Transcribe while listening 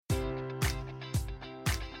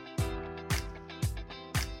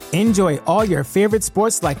Enjoy all your favorite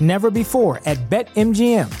sports like never before at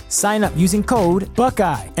BetMGM. Sign up using code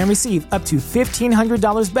Buckeye and receive up to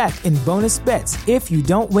 $1,500 back in bonus bets if you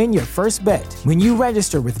don't win your first bet. When you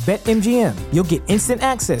register with BetMGM, you'll get instant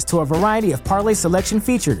access to a variety of parlay selection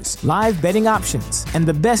features, live betting options, and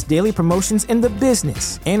the best daily promotions in the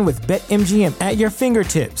business. And with BetMGM at your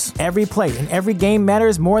fingertips, every play and every game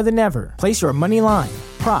matters more than ever. Place your money line,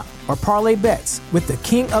 prop, or parlay bets with the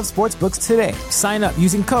king of sportsbooks today. Sign up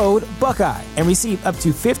using code Buckeye and receive up to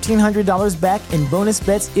 $1,500 back in bonus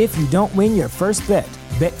bets if you don't win your first bet.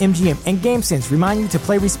 BetMGM and GameSense remind you to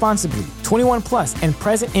play responsibly. 21 plus and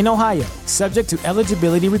present in Ohio, subject to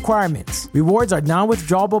eligibility requirements. Rewards are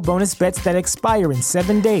non-withdrawable bonus bets that expire in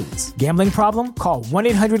 7 days. Gambling problem? Call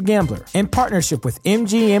 1-800-GAMBLER. In partnership with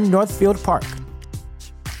MGM Northfield Park.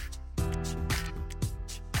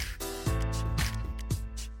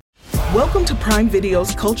 Welcome to Prime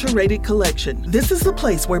Video's Culture-Rated Collection. This is the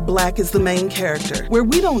place where Black is the main character, where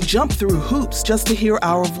we don't jump through hoops just to hear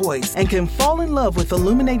our voice, and can fall in love with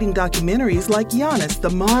illuminating documentaries like Giannis, The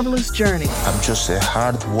Marvelous Journey. I'm just a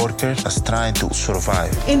hard worker that's trying to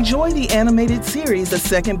survive. Enjoy the animated series, The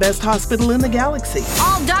Second Best Hospital in the Galaxy.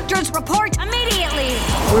 All doctors report immediately!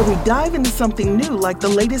 Where we dive into something new like the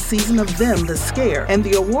latest season of Them, The Scare, and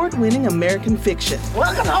the award-winning American Fiction.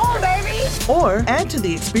 Welcome home, baby! Or add to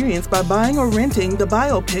the experience by buying or renting the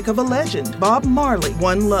biopic of a legend, Bob Marley,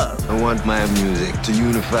 One Love. I want my music to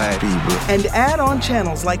unify people. And add on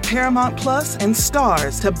channels like Paramount Plus and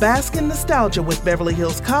Stars to bask in nostalgia with Beverly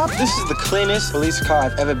Hills Cop. This is the cleanest police car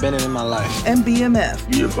I've ever been in my life. And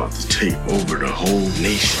BMF. You're about to take over the whole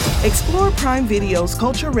nation. Explore Prime Video's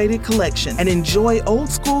Culture-Rated Collection and enjoy old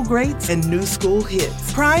school greats and new school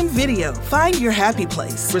hits. Prime Video. Find your happy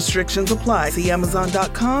place. Restrictions apply. See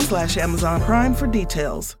Amazon.com/Amazon Prime for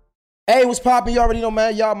details. Hey, what's poppin'? You already know,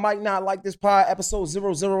 man. Y'all might not like this pod, episode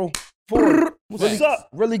 004. What's up?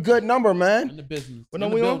 Really good number, man. In the business. What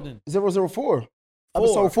number we on? 004.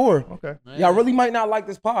 Episode 4. Okay. Y'all really might not like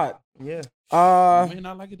this pod. Yeah. You may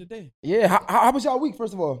not like it today. Yeah. How was y'all week,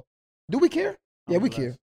 first of all? Do we care? Yeah, we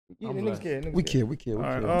care. Yeah, We care. We care.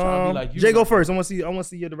 Right, Jay, go first. I want to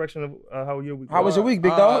see your direction of how your week. How was your week,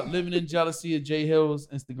 big dog? Living in jealousy of Jay Hill's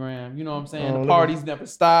Instagram. You know what I'm saying? The parties never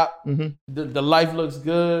stop. Mm-hmm. The life looks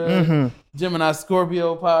good. Mm-hmm. Gemini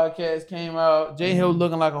Scorpio podcast came out. Jay Hill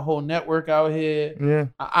looking like a whole network out here. Yeah.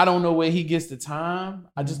 I don't know where he gets the time.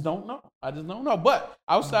 I just don't know. But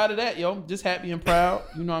outside of that, I'm just happy and proud.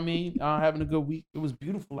 You know what I mean? Having a good week. It was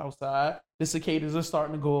beautiful outside. The cicadas are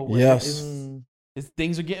starting to go away. Yes.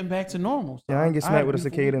 Things are getting back to normal. So Yeah, I ain't get smacked with a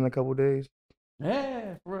cicada in a couple days.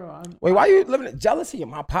 Yeah, for real. Wait, why you living in jealousy of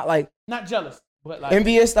my pot? Like, Not jealous, but like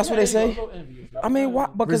envious? That's what they say? Envious, I mean, why?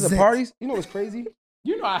 Because of parties? You know what's crazy?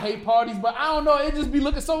 You know I hate parties, but I don't know. It just be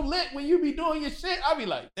looking so lit when you be doing your shit. I be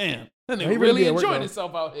like, damn, that nigga He really be at work, enjoying though.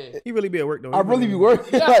 himself out here. He really be at work though. I really be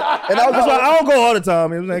working. Yeah. Like, and That's why I don't go all the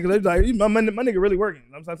time. You know what I'm saying? 'Cause they like, my nigga really working.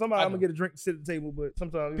 I'm saying somebody I'm gonna get a drink, sit at the table, but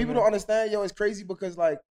sometimes people don't understand, yo, it's crazy because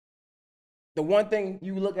like the one thing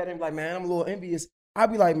you look at him like, man, I'm a little envious. I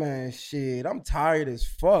be like, man, shit, I'm tired as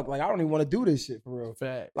fuck. Like, I don't even want to do this shit for real.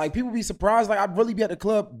 Fact. Like, people be surprised. Like, I'd really be at the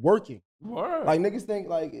club working. Word. Like, niggas think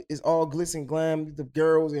like it's all glitz and glam, the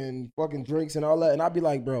girls and fucking drinks and all that. And I'd be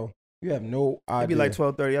like, bro, you have no idea. It'd be like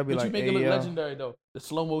 12:30. I'd be But like, you make it look legendary though. The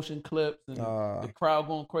slow motion clips and the crowd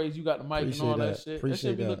going crazy. You got the mic and all that shit. That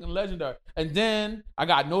shit be looking legendary. And then I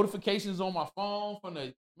got notifications on my phone from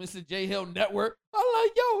the Mr. J Hill Network. I'm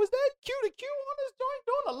like, yo, is that Q to Q on this joint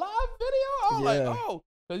doing a live video? I'm like, oh,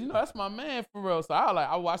 because that's my man for real. So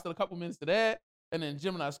I watched a couple minutes of that. And then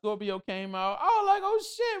Gemini Scorpio came out. I was like, oh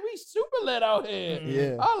shit, we super lit out here.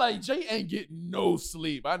 Yeah. I was like, Jay ain't getting no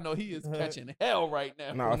sleep. I know he is catching hell right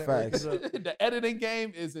now. Nah, facts. The editing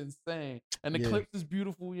game is insane. And the clips is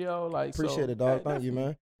beautiful, yo. Like, appreciate it, dog. Thank you,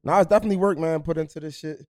 man. Nah, it's definitely work, man, put into this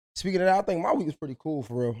shit. Speaking of that, I think my week was pretty cool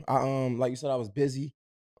for real. I like you said, I was busy.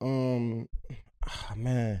 Man.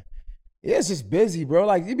 Yeah, it's just busy, bro.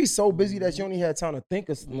 Like, you be so busy that you only had time to think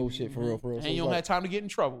of no shit for real, for real. And so you don't have time to get in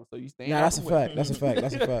trouble, so you stay. Nah, that's a fact. That's a fact.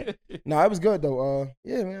 That's a fact. Nah, it was good though.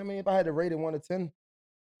 Yeah, man. I mean, if I had to rate it 1 to 10,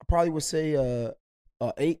 I probably would say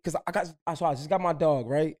 8. Cause I just got my dog,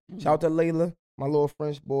 right? Shout out to Layla, my little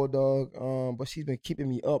French bulldog. But she's been keeping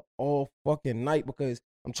me up all fucking night because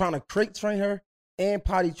I'm trying to crate train her and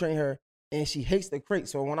potty train her, and she hates the crate.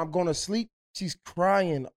 So when I'm going to sleep, she's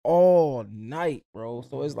crying all night, bro.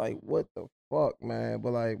 So it's like, what the fuck, man?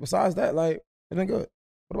 But like, besides that, like, it's been good.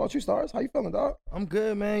 What about you, Stars? How you feeling, dog? I'm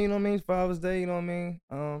good, man. You know what I mean? Father's Day, you know what I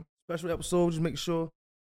mean? Special episode, just make sure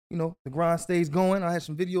you know, the grind stays going. I had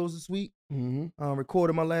some videos this week.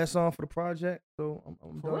 Recorded my last song for the project, so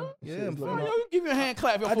I'm done. Real? Yeah, I'm yo, you give you a hand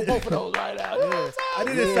clap for both of those right now. Yeah. I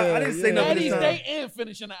didn't say nothing this time. Day and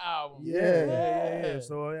finishing the album. Yeah.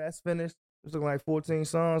 So that's finished. It's looking like 14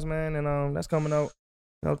 songs, man, and that's coming out.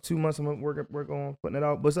 2 months I'm gonna work on putting it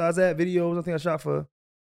out. Besides that, videos, I think I shot for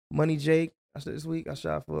Money Jake. I shot this week. I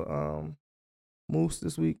shot for Moose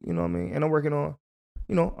this week. You know what I mean? And I'm working on,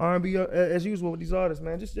 you know, R&B as usual with these artists,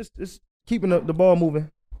 man. Just keeping the ball moving.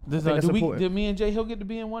 Did me and J Hill get to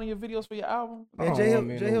be in one of your videos for your album? Man, J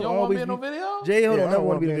Hill don't want to be in no video? J Hill don't never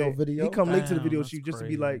want to be in no video. He come late to the video shoot just to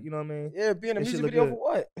be like, you know what I mean? Yeah, be in a music video for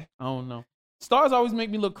what? I don't know. Stars always make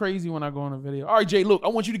me look crazy when I go in a video. All right, Jay, look, I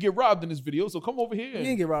want you to get robbed in this video, so come over here. You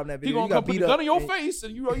didn't get robbed in that video. He gonna come put the gun in your face,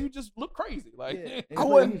 and you just look crazy. Like I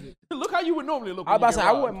wouldn't look how you would normally look. I about to say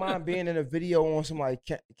I wouldn't mind being in a video on some like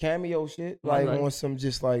cameo shit, like on some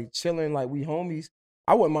just like chilling, like we homies.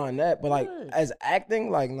 I wouldn't mind that, but like as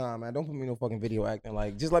acting, like nah, man, don't put me in no fucking video acting.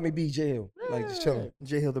 Like just let me be J Hill, like just chilling.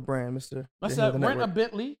 J Hill the brand, Mr. I said rent a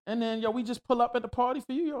Bentley, and then we just pull up at the party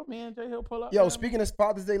for you, yo. Me and J Hill pull up. Yo, speaking of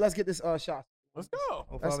Father's Day, let's get this shot. Let's go.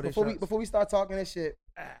 Before we start talking this shit,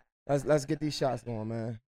 let's get these shots going,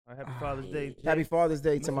 man. All right, happy Father's Day. Happy Father's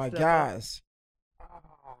Day to my guys.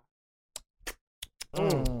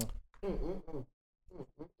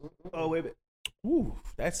 Oh wait a minute. Ooh,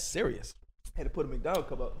 that's serious. Had to put a McDonald's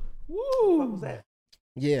cup up. Woo. What was that?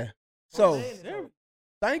 Yeah. So,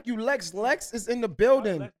 thank you, Lex. Lex is in the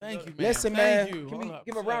building. Thank you, man. Listen, man. Can we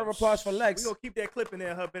give a round of applause for Lex? We gonna keep that clip in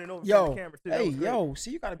there, bending over yo, the camera too. Hey, yo,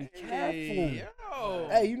 see, you gotta be careful. Yo.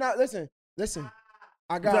 Hey, you not listen.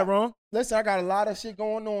 I got Is that wrong? Listen, I got a lot of shit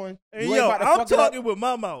going on. Hey, yo, I'm talking with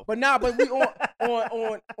my mouth. But we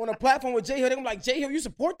on a platform with J Hill. I'm like, J Hill, you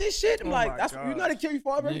support this shit? I'm like, that's you know they kill you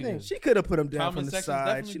for everything. She could have put him down from the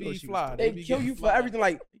side. They kill you for everything.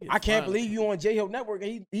 Like, I can't believe you on J Hill Network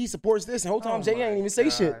and he supports this. And the whole time J ain't even say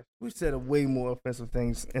shit. We said way more offensive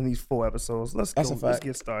things in these 4 episodes. Let's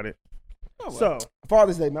get started. So,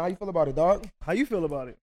 Father's Day, man. How you feel about it, dog? How you feel about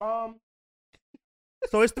it?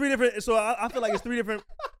 So it's 3 different. So I feel like it's 3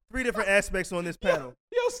 different aspects on this panel.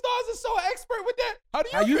 Yo, Stars is so expert with that.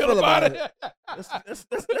 How do you feel about it? Let's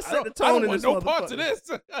set the tone in this. No parts of this.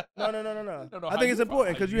 No. I think it's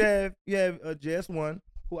important because you have JS1,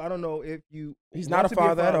 who I don't know if you. He's not a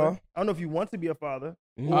father at all. I don't know if you want to be a father.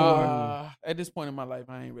 At this point in my life,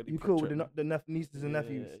 I ain't really. You cool with the nieces and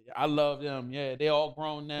nephews? Yeah, I love them. Yeah, they all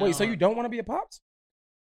grown now. Wait, so you don't want to be a pops?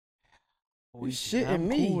 You shitting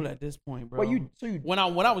me. Cool at this point, bro.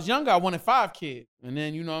 Well, when I was younger, I wanted 5 kids, and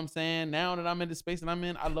then you know what I'm saying. Now that I'm in the space that I'm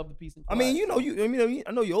in, I love the peace and quiet. I mean,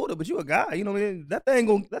 I know you're older, but you're a guy. You know what I mean? That thing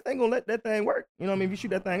gonna let that thing work. You know what I mean? If you shoot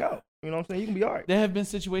that thing out, you know what I'm saying? You can be all right. There have been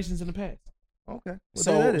situations in the past. Okay.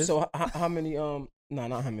 Well, so how many? No,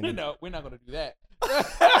 not how many. No, we're not gonna do that.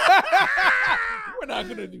 We're not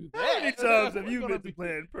gonna do that. How many times have you been to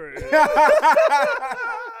Planned Parenthood?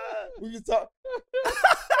 We just talk.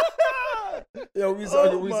 Yo, we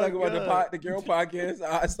talking about the girl podcast.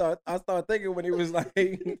 I start thinking when it was like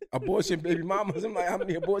abortion baby mamas. I'm like, how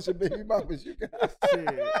many abortion baby mamas you got? Shit.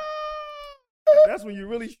 That's when you're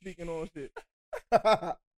really speaking on shit.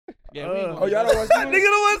 Yeah, y'all don't want to nigga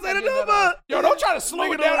don't want to say the number. Yo, don't try to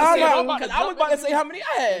slow it down. I was about to say how many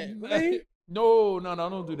I had. No,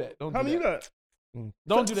 don't do that. How many you got?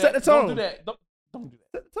 Don't do that. Set the tone. Don't do that. Don't do that.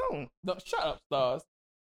 Set the tone. No, shut up, Stars.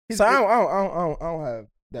 So I don't have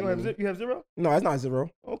that many. You have 0? No, it's not 0.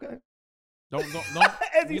 Okay. Don't.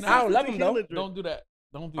 I don't love him though. Don't do that.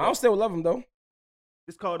 Don't do that. I still love him though.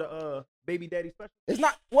 It's called a baby daddy special. It's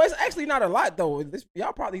not. Well, it's actually not a lot though.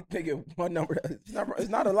 Y'all probably thinking one number. It's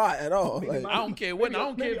not a lot at all. Like, I don't care what. I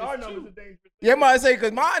don't care. Our numbers are dangerous. Yeah, I might say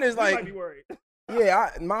because mine is like. You might be worried. Yeah,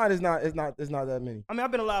 mine is not. It's not that many. I mean,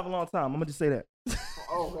 I've been alive a long time. I'm gonna just say that.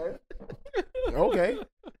 Okay. Okay.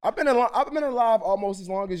 I've been alive almost as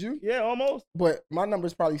long as you. Yeah, almost. But my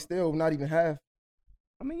number's probably still not even half.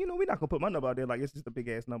 I mean, we're not gonna put my number out there like it's just a big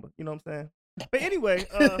ass number. You know what I'm saying? But anyway,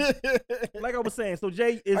 like I was saying, so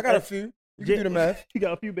Jay is. I got a few. You can do the math. You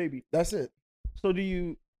got a few, baby. That's it. So do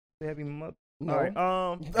you have any mother? No.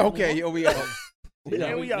 All right. Okay. Here we go.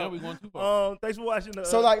 Yeah, we out. Going too far. Thanks for watching.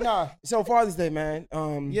 So Father's Day, man.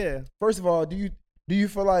 Yeah. First of all, do you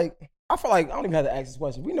feel like? I feel like I don't even have to ask this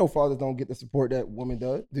question. We know fathers don't get the support that women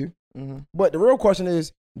do. Mm-hmm. But the real question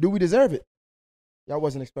is, do we deserve it? Y'all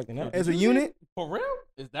wasn't expecting that. As a unit? For real?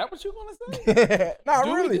 Is that what you're gonna say? Not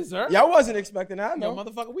do really. We deserve Y'all wasn't expecting that. No,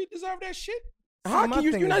 motherfucker, we deserve that shit. How can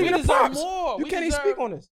you? You're not even a pops. You can't even speak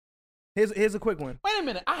on this. Here's a quick one. Wait a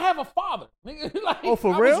minute. I have a father. Like, oh,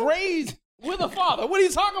 for real? I was raised With a father. What are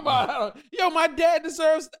you talking about? Yo, my dad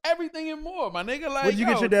deserves everything and more, my nigga. Like, what did you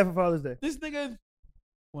get your dad for Father's Day? This nigga,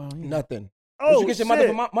 well, nothing. Oh, what you get your mother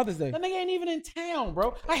for Mother's Day? That nigga ain't even in town,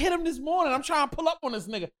 bro. I hit him this morning. I'm trying to pull up on this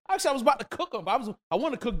nigga. Actually, I was about to cook him. I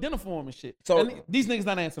want to cook dinner for him and shit. So and these niggas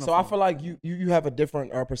not answering. So I feel like you have a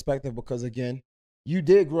different perspective because again, you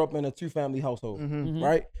did grow up in a 2-family household,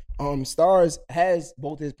 right? Stars has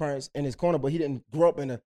both his parents in his corner, but he didn't grow up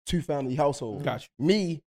in a 2-family household. Gotcha.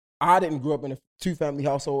 Me, I didn't grow up in a 2-family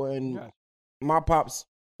household, and my pops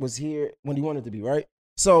was here when he wanted to be, right?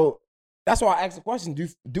 So that's why I asked the question: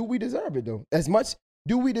 Do we deserve it though?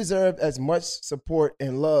 Do we deserve as much support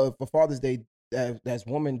and love for Father's Day as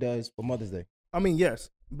woman does for Mother's Day? I mean,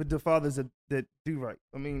 yes, but the fathers that do right.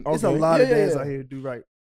 I mean, there's a lot of dads out here that do right,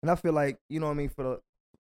 and I feel like you know what I mean.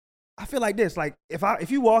 I feel like this: like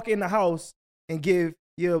if you walk in the house and give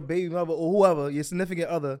your baby mother or whoever your significant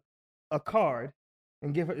other a card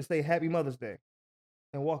and give her to say Happy Mother's Day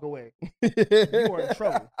and walk away, you are in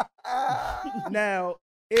trouble. Now,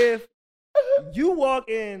 if you walk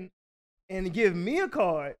in and give me a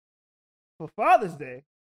card for Father's Day,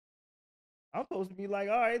 I'm supposed to be like,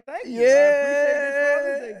 all right, thank you. I appreciate this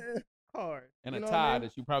Father's Day card. And a tie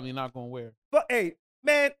that you probably not going to wear. But, hey,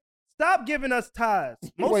 man, stop giving us ties.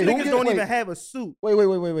 Most niggas don't even have a suit.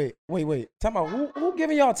 Wait. Tell me, who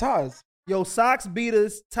giving y'all ties? Yo, socks,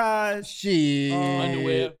 beaters, ties. Shit.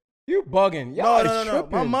 Underwear. You bugging. Y'all No.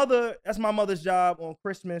 My mother, that's my mother's job on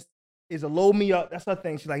Christmas, is to load me up. That's her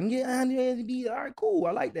thing. She's like, yeah, all right, cool.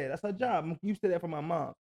 I like that. That's her job. I'm used to that from my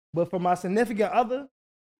mom. But for my significant other.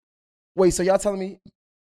 Wait, so y'all telling me.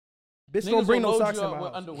 Bitch don't bring no socks in my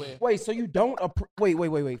house. Underwear. Wait, so you don't.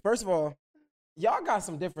 Wait. First of all, y'all got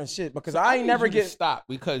some different shit because I ain't never get. Stop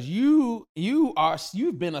because you've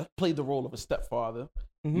played the role of a stepfather.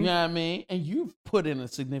 You know what I mean? And you've put in a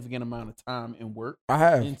significant amount of time and work I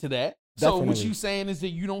have into that. Definitely. So what you saying is that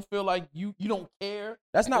you don't feel like you don't care?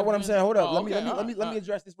 That's not what I'm saying. Hold up. Oh, Let me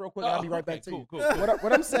address this real quick and I'll be right back to you. Cool.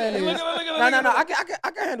 What I'm saying is no. I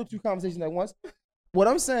can handle 2 conversations at once. What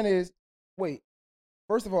I'm saying is, wait.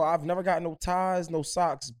 First of all, I've never got no ties, no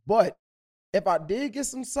socks. But if I did get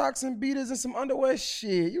some socks and beaters and some underwear,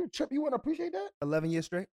 shit, you wouldn't appreciate that? 11 years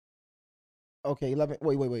straight. Okay, 11.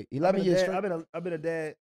 Wait. 11 years straight. I've been a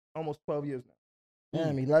dad almost 12 years now.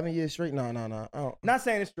 Damn, 11 years straight. No. Not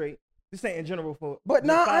saying it straight. Just saying in general for. But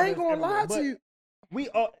I ain't gonna lie to you. We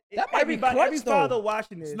all that might be clutch, every father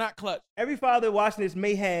watching this. It's not clutch. Every father watching this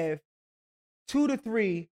may have 2 to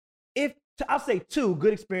 3, I'll say 2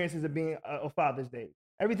 good experiences of being a Father's Day.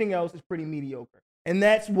 Everything else is pretty mediocre, and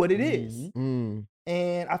that's what it is. And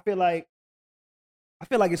I feel like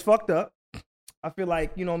it's fucked up. I feel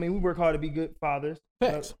like, you know what I mean, we work hard to be good fathers.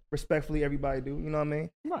 Respectfully, everybody do. You know what I mean?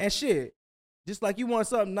 Right. And shit, just like you want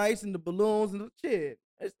something nice and the balloons and the shit.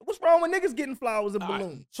 What's wrong with niggas getting flowers and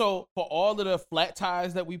balloons? So for all of the flat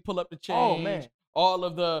ties that we pull up to change, oh man, all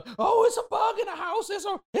of the it's a bug in the house, it's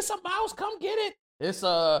a mouse, come get it. It's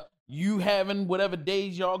you having whatever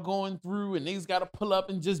days y'all going through and niggas gotta pull up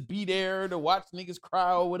and just be there to watch niggas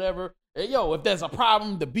cry or whatever. Hey, yo, if there's a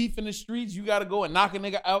problem, the beef in the streets, you gotta go and knock a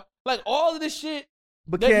nigga out. Like all of this shit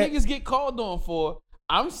that niggas get called on for.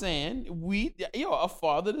 I'm saying a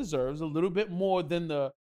father deserves a little bit more than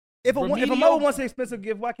the. If a mother wants an expensive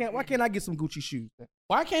gift, why can't I get some Gucci shoes?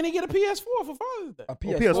 Why can't he get a PS4 for Father's Day? A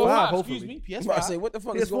PS5, hopefully. Excuse me, PS5. I say, what the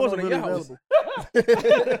fuck is going on in your house?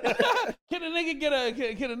 Can a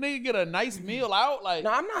nigga get a nice meal out? Like,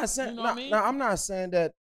 no, I'm not saying. You know what I mean? I'm not saying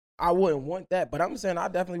that I wouldn't want that, but I'm saying I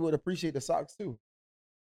definitely would appreciate the socks too.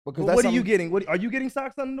 Because what are you getting? Are you getting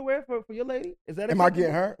socks and underwear for your lady? Is that? Am I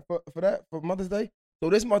getting her for that for Mother's Day? So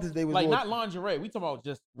this Mother's Day was like not lingerie. We talking about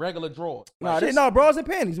just regular drawers. No, bras and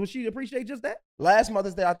panties. Would she appreciate just that? Last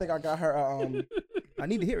Mother's Day, I think I got her. I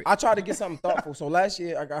need to hear it. I tried to get something thoughtful. So last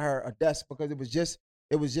year, I got her a desk because it was just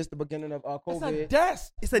the beginning of COVID. It's a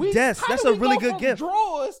desk. It's a desk. That's a really good gift.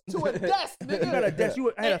 Drawers to a desk, nigga. You got a desk.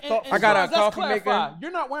 I had a thought. I got a coffee maker. You're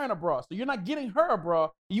not wearing a bra, so you're not getting her a bra.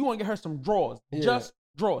 You want to get her some drawers, just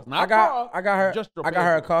drawers. Not I got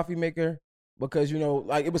her a coffee maker. Because, you know,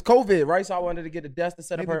 like it was COVID, right? So I wanted to get a desk to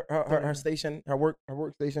set up her station, her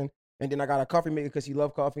workstation. And then I got a coffee maker because she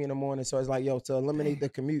loved coffee in the morning. So it's like, yo, to eliminate the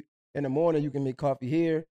commute in the morning, you can make coffee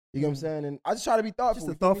here. You know what I'm saying? And I just try to be thoughtful.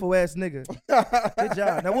 Just a thoughtful ass nigga. Good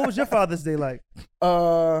job. Now, what was your Father's Day like?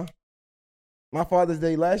 My Father's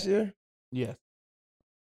Day last year? Yes.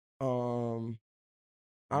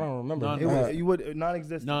 I don't remember. You would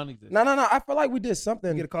non-existent. Non-existent. No. I feel like we did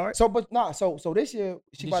something. You get a card? So this year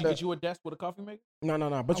she get you a desk with a coffee maker?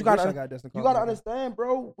 No. But you gotta understand,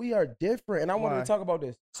 bro. We are different, and I wanted to talk about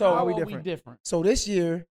this. So how are we different? So this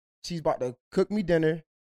year she's about to cook me dinner.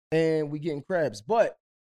 and we getting crabs. But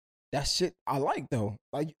that shit I like though.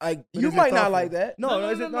 Like you might not like that. No.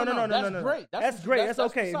 That's great. That's great. That's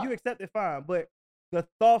okay. If you accept it, fine. But the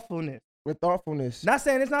thoughtfulness. With thoughtfulness. Not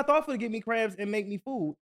saying it's not thoughtful to give me crabs and make me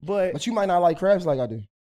food, but you might not like crabs like I do.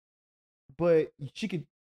 But she could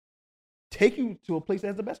take you to a place that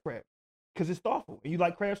has the best crab. Because it's thoughtful. And you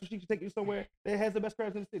like crabs, so she can take you somewhere that has the best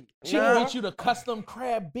crabs in the city. She can get you the custom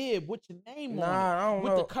crab bib with your name on it. I don't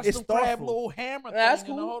know. With the custom crab little hammer. That's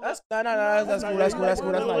thing. Cool. That's cool.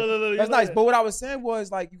 That's nice. But what I was saying was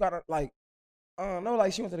like you gotta like I don't know,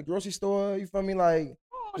 like she went to the grocery store, you feel me? Like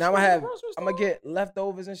now I'm gonna get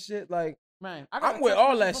leftovers and shit. Like man, I'm with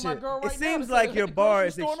all that shit. It seems like your bar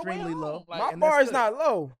is extremely low. My bar is not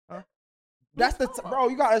low. That's bro,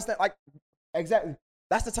 you gotta understand, like exactly.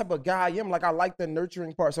 That's the type of guy I am. Like, I like the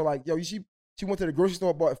nurturing part. So, like, yo, she went to the grocery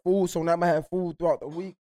store, bought food, so now I'm going to have food throughout the week. You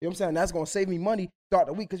know what I'm saying? That's going to save me money throughout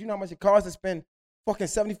the week because you know how much it costs to spend fucking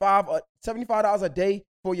 $75 a day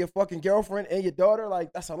for your fucking girlfriend and your daughter?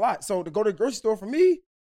 Like, that's a lot. So, to go to the grocery store for me,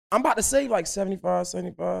 I'm about to save like 75.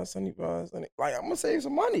 Like, I'm going to save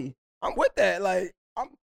some money. I'm with that. Like, I'm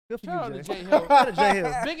good for you, Jay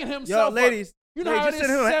Hill. Bigging himself up. Yo, ladies. You know how just send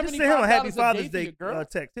him a happy Father's Day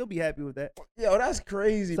text. He'll be happy with that. Yo, that's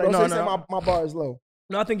crazy, bro. Like, my bar is low.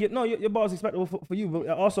 No, I think your bar is expectable for you, but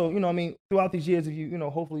also, you know, I mean, throughout these years of you know,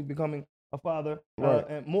 hopefully becoming a father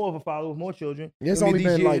and more of a father with more children. Yeah, it's only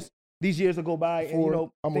been these years will go by, and you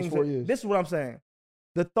know, almost 4 years. This is what I'm saying.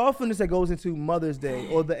 The thoughtfulness that goes into Mother's Day,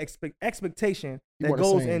 or the expectation that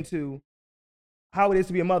goes into how it is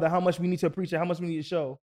to be a mother, how much we need to appreciate, how much we need to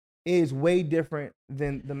show, is way different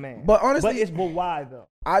than the man. But honestly, but why though?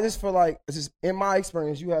 I just feel like it's just in my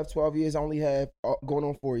experience. You have 12 years. I only have going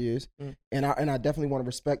on 4 years, and I definitely want to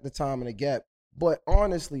respect the time and the gap. But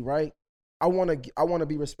honestly, right? I want to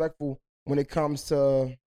be respectful when it comes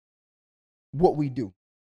to what we do.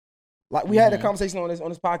 Like we had a conversation on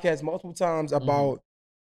this podcast multiple times about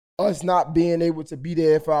us not being able to be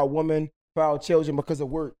there for our women, for our children because of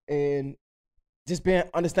work, and just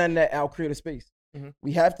understanding that our creative space.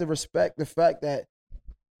 We have to respect the fact that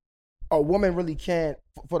a woman really can't,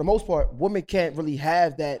 for the most part, women can't really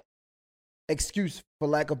have that excuse, for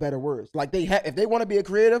lack of better words. Like if they want to be a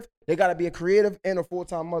creative, they got to be a creative and a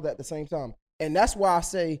full-time mother at the same time. And that's why I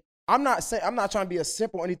say I'm not trying to be a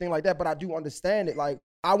simp or anything like that, but I do understand it. Like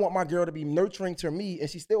I want my girl to be nurturing to me, and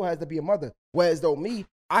she still has to be a mother. Whereas though me,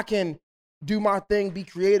 I can do my thing, be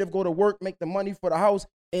creative, go to work, make the money for the house,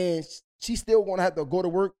 and she's still gonna have to go to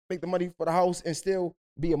work, make the money for the house, and still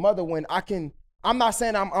be a mother. When I'm not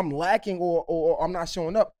saying I'm lacking or I'm not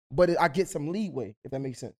showing up, but I get some leeway, if that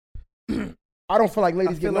makes sense. I don't feel like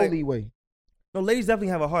ladies get no leeway. No, ladies definitely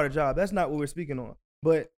have a harder job. That's not what we're speaking on.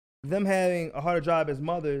 But them having a harder job as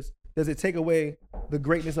mothers, does it take away the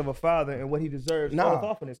greatness of a father and what he deserves? Nah. All the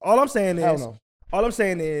thoughtfulness. All I'm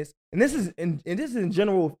saying is, and this is in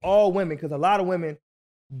general with all women, because a lot of women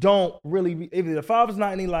don't really, either the father's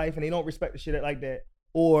not in their life and they don't respect the shit like that,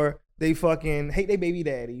 or they fucking hate their baby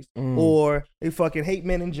daddies, or they fucking hate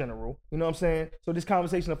men in general. You know what I'm saying? So this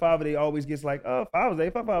conversation of Father's Day always gets like, oh, Father's Day.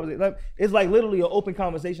 Like, it's like literally an open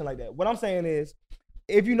conversation like that. What I'm saying is,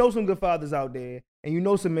 if you know some good fathers out there and you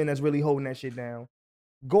know some men that's really holding that shit down,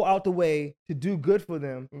 go out the way to do good for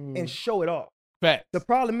them and show it off. Facts. The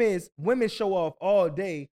problem is women show off all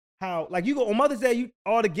day how, like, you go on Mother's Day,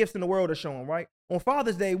 all the gifts in the world are showing, right? On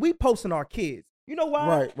Father's Day, we posting our kids. You know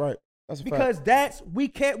why? Right. That's because fact. we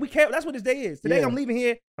can't. That's what this day is. Today I'm leaving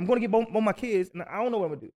here. I'm going to get both my kids, and I don't know what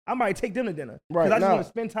I'm gonna do. I might take them to dinner because I just want to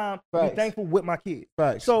spend time, be thankful with my kids.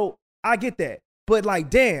 Facts. So I get that, but like,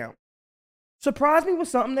 damn, surprise me with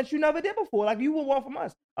something that you never did before. Like you would want from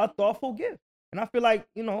us a thoughtful gift, and I feel like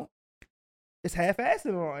it's half-assed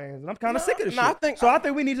on our ends, and I'm kind of sick of this shit. I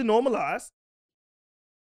think we need to normalize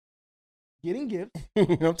getting gifts,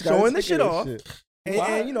 showing the shit off. And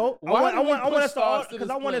I want us to all,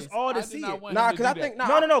 because I want us all to see it. Because I think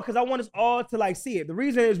because I want us all to like see it. The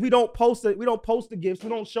reason is we don't post it. We don't post the gifts. We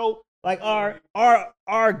don't show like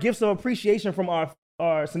our gifts of appreciation from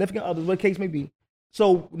our significant others, what the case may be.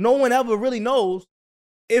 So no one ever really knows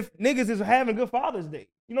if niggas is having a good Father's Day.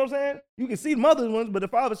 You know what I'm saying? You can see the mother's ones, but the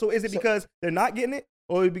father. So is it because they're not getting it,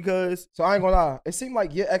 or because? So I ain't gonna lie. It seemed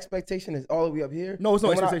like your expectation is all the way up here. No, it's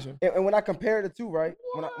no expectation. And when I compare the two, right?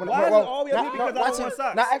 Why is it all the way up here? Because I don't want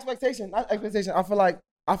socks. Not expectation. I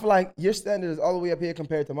feel like your standard is all the way up here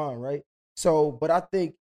compared to mine, right? So, but I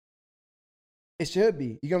think it should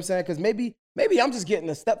be. You know what I'm saying? Because maybe I'm just getting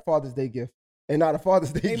a stepfather's day gift and not a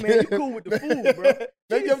Father's Day gift. Hey man, you cool with the food, bro?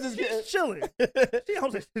 Maybe I'm just getting chilling.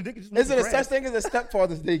 Is it a such thing as a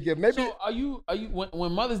stepfather's day gift? Maybe. So are you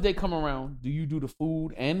when Mother's Day come around, do you do the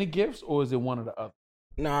food and the gifts, or is it one or the other?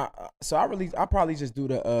 Nah, so I probably just do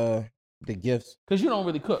the gifts. Cause you don't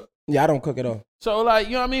really cook. Yeah, I don't cook at all. So like,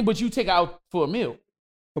 you know what I mean? But you take out for a meal.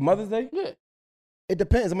 For Mother's Day? Yeah. It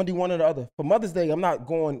depends. I'm gonna do one or the other. For Mother's Day, I'm not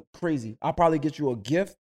going crazy. I'll probably get you a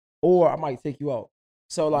gift or I might take you out.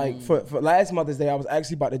 So like for last Mother's Day, I was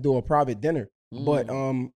actually about to do a private dinner. But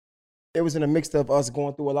it was in a mix of us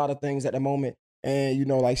going through a lot of things at the moment. And you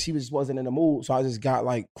know, like she just wasn't in the mood. So I just got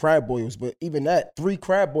like crab boils. But even that, 3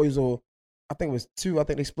 crab boils, or I think it was 2, I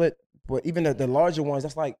think they split. But even the larger ones,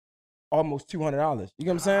 that's like almost $200. You know what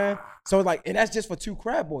I'm saying? So it's like, and that's just for 2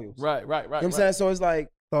 crab boils. Right. You know what I'm saying? So it's like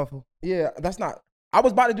thoughtful. Yeah, that's not. I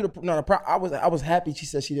was about to do I was happy she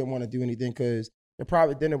said she didn't want to do anything because the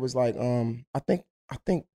private dinner was like I think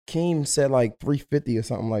Keem said like $350 or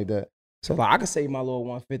something like that. So like I could save my little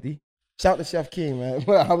 $150. Shout out to Chef Keem, man.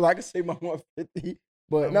 But I was like, I could save my $150.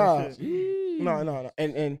 But no.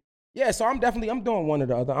 And yeah, so I'm doing one or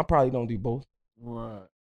the other. I probably don't do both. Right.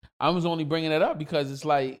 I was only bringing it up because it's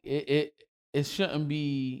like it shouldn't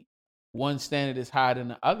be one standard is higher than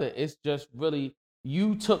the other. It's just really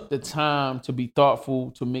you took the time to be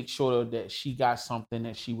thoughtful to make sure that she got something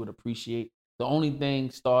that she would appreciate. The only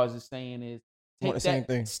thing Stars is saying is take that, same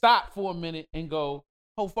thing. Stop for a minute and go,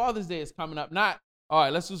 oh, Father's Day is coming up. Not, all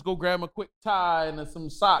right, let's just go grab a quick tie and some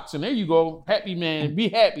socks. And there you go. Happy, man. Be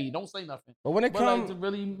happy. Don't say nothing. But when it comes like, to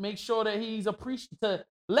really make sure that he's appreciative,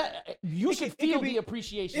 you should feel the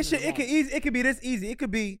appreciation. It could be this easy. It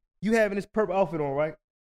could be you having this purple outfit on, right?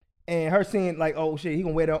 And her saying like, oh shit, he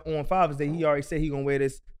gonna wear that on Father's Day. He already said he gonna wear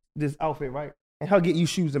this outfit, right? And her get you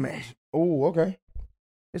shoes to match. Oh, okay.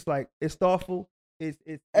 It's like it's thoughtful. It's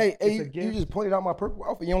you just pointed out my purple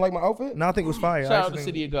outfit. You don't like my outfit? No, I think it was fire. Shout out to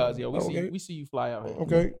City of Gods, yo. We see you fly out here.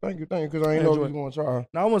 Okay, thank you, because I ain't know you was gonna try.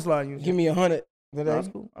 No, I almost lied. You give me 100. That's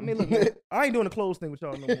cool. I mean, look, I ain't doing the clothes thing with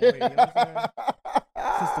y'all no more. You know what I'm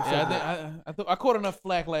saying? I caught enough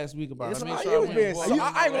flack last week about it.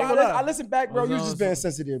 I listened back, bro. You was just being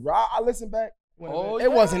sensitive, bro. I listened back.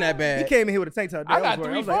 It wasn't that bad. He came in here with a tank top. I got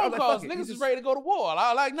 3 phone calls. Niggas is ready to go to war.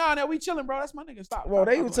 I like, nah, we chilling, bro. That's my nigga. Stop. Well,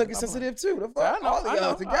 they took it sensitive too. The fuck, all of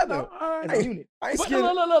y'all together in a unit. I ain't scared.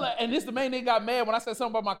 Look. And this the main nigga got mad when I said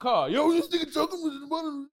something about my car. Yo, this nigga joking with his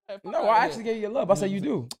mother. No, I actually gave you your love. I said you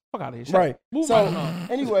do. Fuck out of here. Right. So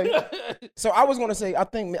anyway, so I was gonna say I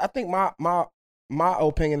think my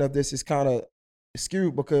opinion of this is kind of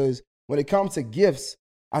skewed because when it comes to gifts,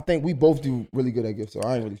 I think we both do really good at gifts. So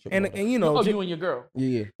I ain't really sure. And you know, you and your girl.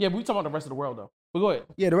 Yeah. But we talking about the rest of the world though. But go ahead.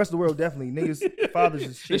 Yeah, the rest of the world definitely. Niggas, fathers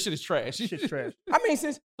is shit. This shit is trash. Shit's trash. I mean,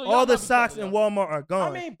 since all the socks in Walmart are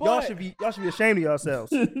gone, I mean, y'all should be ashamed of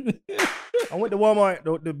yourselves. I went to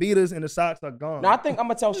Walmart. The beaters and the socks are gone. No, I think I'm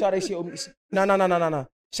gonna tell Sade she owe me. No.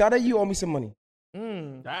 Sade, you owe me some money.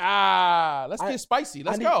 Let's get spicy.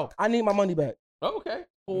 Let's go. I need my money back. Okay.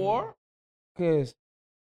 Because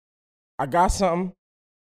I got something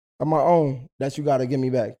of my own that you gotta give me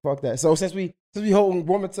back. Fuck that. So since we holding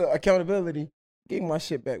woman to accountability, give my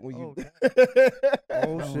shit back when you.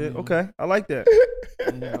 Oh shit. Okay, I like that.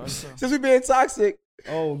 Since we being toxic.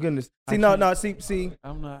 Oh goodness. See.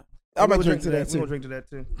 I'm not. I'm gonna drink to that too. We're gonna drink to that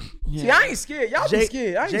too. Yeah. See, I ain't scared. Y'all be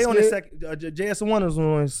scared. I ain't scared. On his second. JS1 is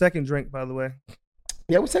on his second drink, by the way.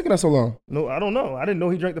 Yeah, what's taking us so long? No, I don't know. I didn't know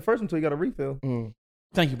he drank the first until he got a refill.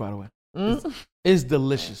 Thank you, by the way. It's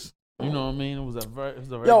delicious. You know what I mean? It was a very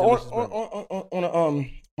delicious on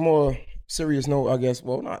a more serious note, I guess.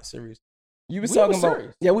 Well, not serious. You was talking about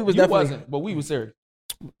serious. Yeah, we was definitely wasn't, but we was serious.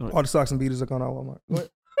 All the socks and beaters are gone out Walmart.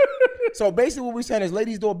 So basically what we're saying is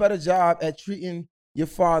ladies do a better job at treating your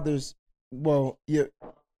fathers, your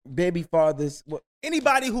baby fathers.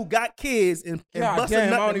 Anybody who got kids and bust a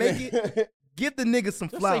nut to make it, give the niggas some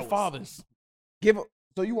flowers. Say fathers.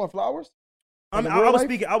 So you want flowers? I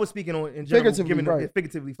was speaking on in general,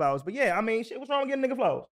 figuratively flowers. But yeah, I mean, shit, what's wrong with getting nigga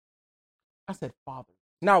flowers? I said father.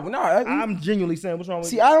 No. I'm genuinely saying, what's wrong with?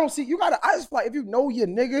 See, I don't see. I just like if you know your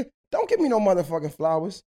nigga, don't give me no motherfucking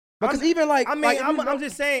flowers. Because even like, I'm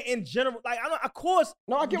just saying in general. Like, of course.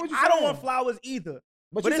 No, I get what you're saying. I don't want flowers either.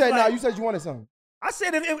 But you said you said you wanted something. I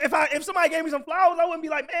said if somebody gave me some flowers, I wouldn't be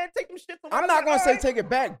like, man, take them shit. I'm not gonna say take it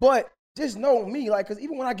back, but just know me, like, because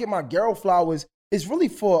even when I get my girl flowers. It's really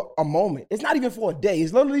for a moment. It's not even for a day.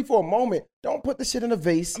 It's literally for a moment. Don't put the shit in a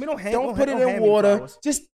vase. I mean, don't put it in water.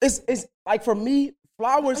 Just it's like for me,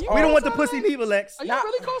 flowers. We don't want the pussy neither, Lex. Are you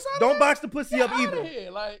really co-signing? Don't box the pussy up either.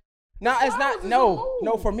 No, it's not.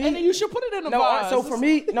 No, for me. And then you should put it in a vase. So for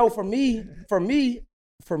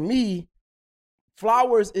me,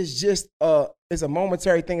 flowers is just it's a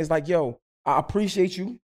momentary thing. It's like, yo, I appreciate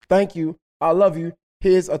you. Thank you. I love you.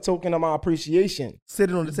 Here's a token of my appreciation. Sit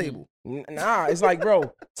it on the table. Nah, it's like,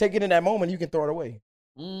 bro, take it in that moment, you can throw it away.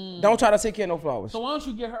 Don't try to take care of no flowers. So why don't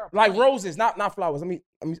you get her like roses, not flowers.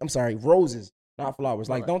 I'm sorry, roses, not flowers.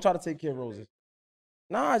 Like don't try to take care of roses.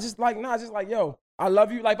 Just like yo, I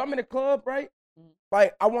love you. Like if I'm in the club, right?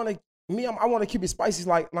 Like I want to keep it spicy.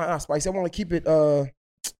 Like not spicy. I want to keep it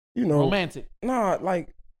romantic.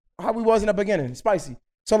 Like how we was in the beginning, spicy.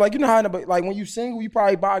 So like you know how like when you single, you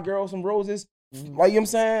probably buy a girl some roses. Like you know what I'm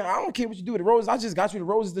saying? I don't care what you do with the roses. I just got you the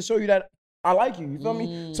roses to show you that I like you. You feel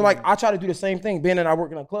me? So like I try to do the same thing. Being that I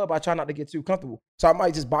work in a club, I try not to get too comfortable. So I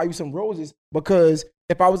might just buy you some roses because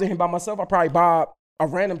if I was in here by myself, I'd probably buy a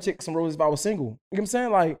random chick some roses if I was single. You know what I'm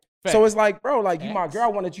saying? Like Facts. So it's like, bro, like you my girl, I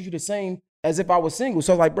want to treat you the same as if I was single.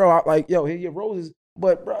 So it's like, bro, yo, here your roses.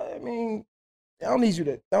 But bro, I mean, I don't need you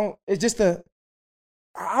to it's just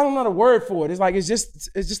I don't know the word for it. It's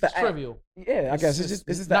just trivial. Yeah, I guess it's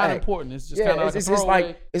just not act. important. It's just kind of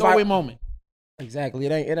like a throwaway moment. Exactly.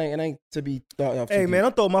 It ain't to be thought of. Hey man,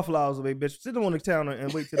 don't throw my flowers away, bitch. Sit them on the counter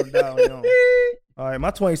and wait till them die on their own. All right,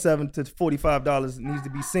 my $27 to $45 needs to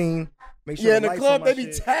be seen. Make sure in the club they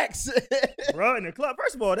be taxed. Bro, in the club.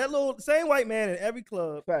 First of all, that little same white man in every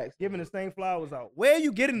club giving the same flowers out. Where are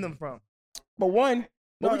you getting them from? But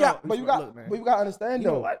you got to understand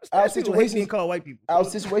though. Our situations call white people. Our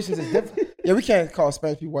situations is different. Yeah, we can't call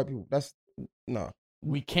Spanish people white people. That's no.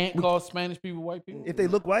 We can't call Spanish people white people if they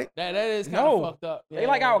look white. That is kind of fucked up. They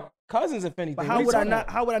like our cousins, if anything. But how would I not?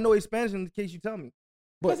 How would I know he's Spanish in case you tell me?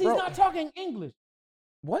 Because he's not talking English.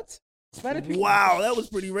 What? Spanish people? Wow, that was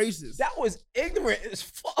pretty racist. That was ignorant as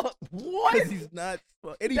fuck. What? He's not.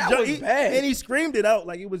 And was bad. And he screamed it out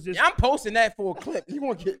like it was just. Yeah, I'm posting that for a clip. You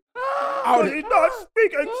want to get? He's not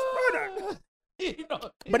speaking Spanish.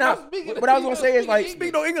 But I was gonna say is like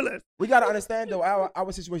speak no English. We gotta understand though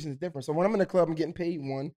our situation is different. So when I'm in the club, I'm getting paid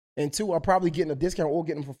one, and two, I'm probably getting a discount or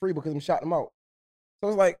getting them for free because I'm shouting them out. So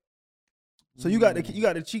it's like, so you got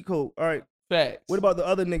the cheat code. All right. Facts. What about the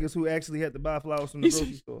other niggas who actually had to buy flowers from the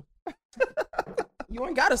grocery store? You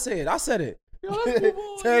ain't gotta say it. I said it.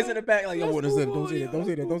 Terrence in the back like, yo, don't say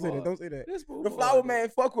that. The flower man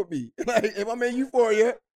fuck with me. Like if I'm in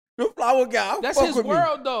Euphoria. The flower guy, that's his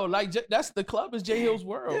world though. Like that's the club is J Hill's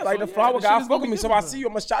world. Yeah, like the flower guy, fuck with me. So I see you,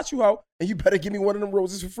 I'm gonna shout you out, and you better give me one of them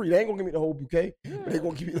roses for free. They ain't gonna give me the whole bouquet, but they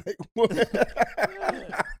gonna give me like one.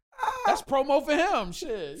 That's promo for him.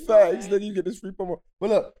 Shit. Facts. Then you get this free promo. But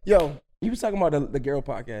look, yo, you was talking about the girl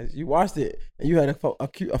podcast. You watched it, and you had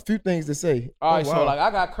a few things to say. All right, so like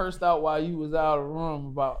I got cursed out while you was out of the room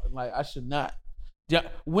about like I should not. Yeah,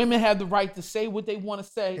 women have the right to say what they want to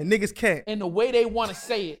say. And niggas can't. In the way they want to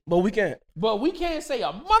say it. But we can't. But we can't say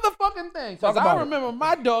a motherfucking thing. Because I remember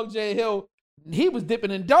my dog, J Hill, he was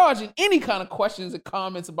dipping and dodging any kind of questions and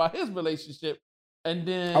comments about his relationship. And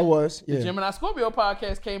then the Gemini Scorpio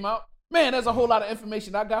podcast came out. Man, there's a whole lot of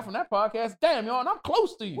information I got from that podcast. Damn, y'all, and I'm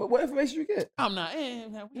close to you. What information you get? I'm not. I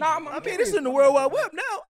mean, this is in the World Wide Web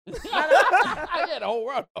now. Yeah, the whole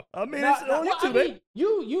world. I mean, it's on YouTube, baby.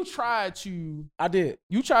 You tried to. I did.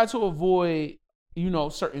 You tried to avoid,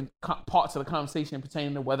 certain parts of the conversation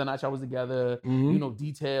pertaining to whether or not y'all was together.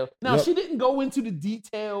 Detail. Now she didn't go into the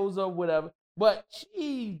details or whatever, but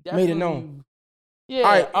she definitely made it known.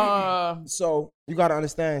 Yeah. All right. So you got to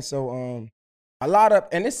understand. So a lot of,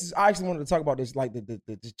 and this is I actually wanted to talk about this, like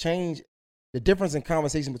the change, the difference in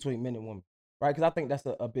conversation between men and women, right? Because I think that's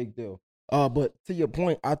a big deal. But to your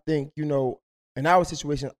point, I think, in our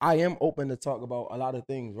situation, I am open to talk about a lot of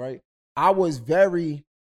things, right? I was that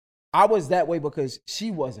way because she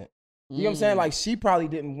wasn't. You know what I'm saying? Like, she probably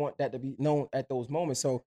didn't want that to be known at those moments.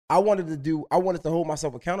 So I wanted to hold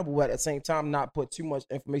myself accountable, but at the same time, not put too much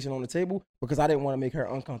information on the table because I didn't want to make her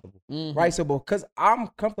uncomfortable, right? So because I'm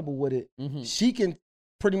comfortable with it, she can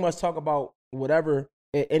pretty much talk about whatever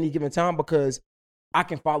at any given time because I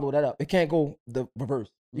can follow that up. It can't go the reverse.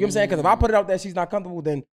 You know what I'm saying? Because if I put it out there, she's not comfortable,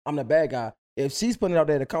 then I'm the bad guy. If she's putting it out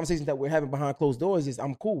there, the conversations that we're having behind closed doors is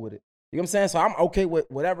I'm cool with it. You know what I'm saying? So I'm okay with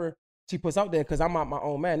whatever she puts out there because I'm not my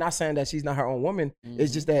own man. Not saying that she's not her own woman.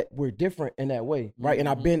 It's just that we're different in that way, right? And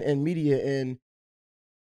I've been in media and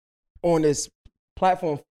on this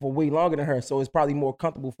platform for way longer than her, so it's probably more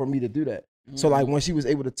comfortable for me to do that. So like when she was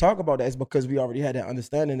able to talk about that, it's because we already had that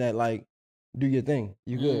understanding that like, do your thing.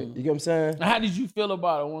 You good. You get what I'm saying? How did you feel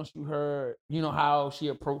about it once you heard, how she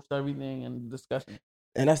approached everything and the discussion?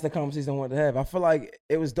 And that's the conversation I wanted to have. I feel like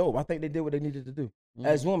it was dope. I think they did what they needed to do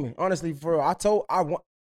as women. Honestly, for real,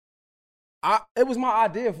 it was my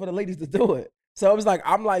idea for the ladies to do it. So it was like,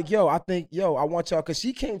 I'm like, I want y'all, because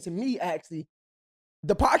she came to me actually.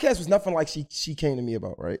 The podcast was nothing like she came to me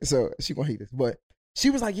about, right? So she gonna hate this. But she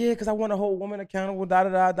was like, yeah, because I want to hold women accountable,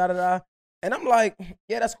 da-da-da. And I'm like,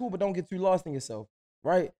 yeah, that's cool, but don't get too lost in yourself,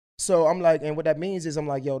 right? So I'm like, and what that means is I'm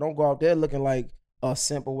like, don't go out there looking like a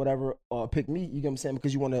simp or whatever, or pick me, you get what I'm saying,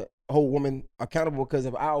 because you want to hold women accountable because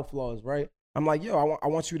of our flaws, right? I'm like, yo, I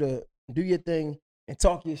want you to do your thing and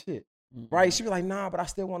talk your shit, right? She be like, nah, but I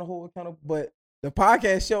still want to hold accountable. But the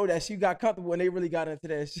podcast showed that she got comfortable and they really got into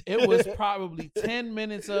that shit. It was probably 10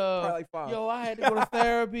 minutes of, like 5. Yo, I had to go to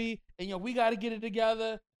therapy, and yo, we got to get it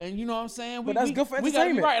together, and you know what I'm saying? But that's good for we gotta be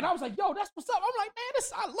entertainment. right. And I was like, yo, that's what's up. I'm like, man,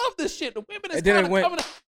 I love this shit. The women is And then kind it of went- coming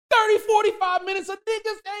 30, 45 minutes of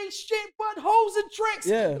niggas ain't shit but hoes and tricks.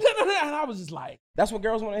 Yeah. And I was just like, That's what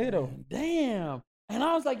girls want to hear, though. damn. And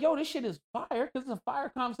I was like, yo, this shit is fire, because it's a fire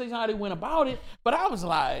conversation how they went about it. But I was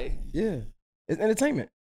like, Yeah, it's entertainment.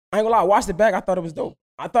 I ain't gonna lie. I watched it back. I thought it was dope.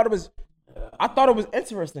 I thought it was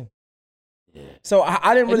interesting. yeah. So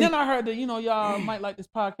I didn't really. And then I heard that, you know, y'all might like this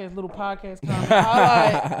podcast, little podcast comment.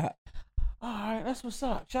 I like, all right, that's what's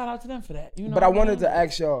up. Shout out to them for that. You know, But I wanted to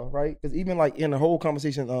ask y'all, right? Because even like in the whole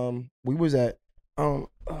conversation, we was at, well,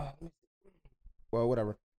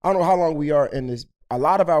 whatever. I don't know how long we are in this. A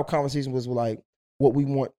lot of our conversation was like what we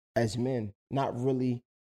want as men, not really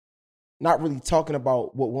talking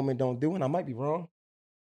about what women don't do. And I might be wrong.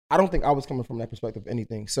 I don't think I was coming from that perspective of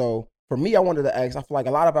anything. So for me, I wanted to ask, I feel like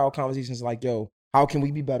a lot of our conversations are like, yo, how can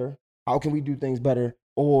we be better? How can we do things better?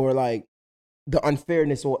 Or like the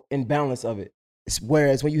unfairness or imbalance of it.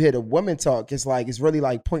 Whereas when you hear the women talk, it's really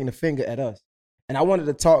like pointing a finger at us. And I wanted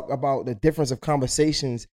to talk about the difference of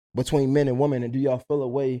conversations between men and women. And do y'all feel a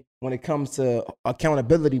way when it comes to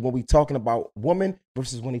accountability when we talking about women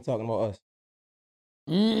versus when they talking about us?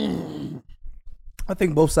 I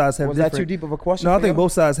think both sides have. Was that too deep of a question? No, I think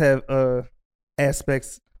both sides have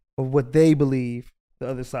aspects of what they believe the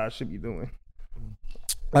other side should be doing.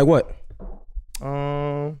 Like what?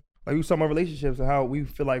 Like we talking about relationships and how we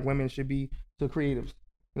feel like women should be to creatives.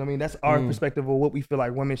 You know what I mean? That's our perspective of what we feel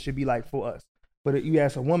like women should be like for us. But if you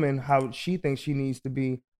ask a woman how she thinks she needs to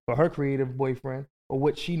be for her creative boyfriend, or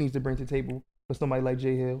what she needs to bring to the table for somebody like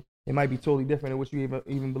Jay Hill, it might be totally different than what you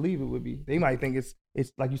even believe it would be. They might think it's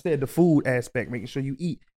like you said, the food aspect, making sure you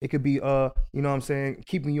eat. It could be you know what I'm saying,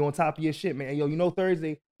 keeping you on top of your shit, man. Hey, yo, you know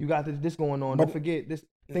Thursday you got this going on. But don't forget this.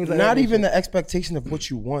 Things like not that. even the expectation of what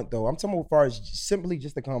you want, though. I'm talking about as far as simply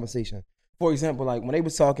just the conversation. For example, like when they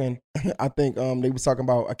was talking, I think they was talking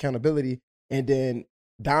about accountability, and then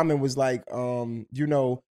Diamond was like, you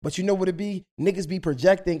know, but you know what it be? Niggas be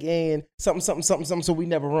projecting and something, so we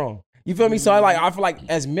never wrong. You feel me? So I feel like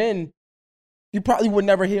as men, you probably would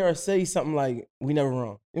never hear us say something like we never wrong. You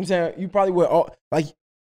know what I'm saying? You probably would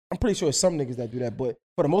I'm pretty sure some niggas that do that, but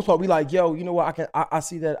for the most part, we like, yo, you know what? I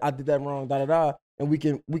see that I did that wrong, and we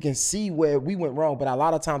can see where we went wrong. But a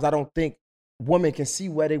lot of times, I don't think women can see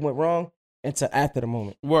where they went wrong until after the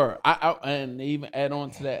moment. Word. And even add on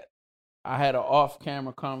to that, I had an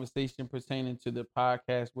off-camera conversation pertaining to the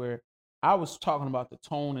podcast where I was talking about the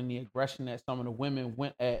tone and the aggression that some of the women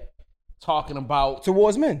went at talking about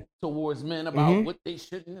towards men about what they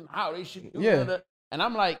shouldn't and how they should do it. And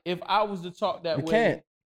I'm like, if I was to talk that way,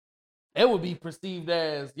 it would be perceived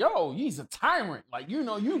as, yo, he's a tyrant. Like, you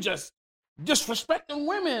know, you just disrespecting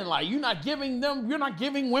women. Like, you're not giving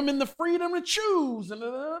women the freedom to choose. And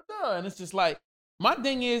it's just like, my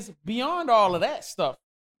thing is, beyond all of that stuff,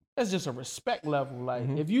 that's just a respect level. Like,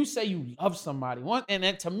 if you say you love somebody,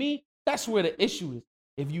 and to me, that's where the issue is.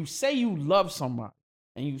 If you say you love somebody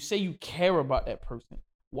and you say you care about that person,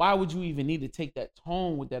 why would you even need to take that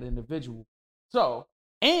tone with that individual? So,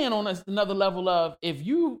 and on another level of, if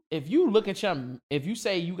you look at if you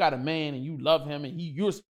say you got a man and you love him and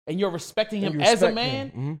you're respecting him as a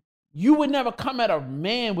man, you would never come at a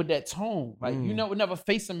man with that tone. Like you would never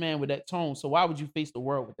face a man with that tone. So why would you face the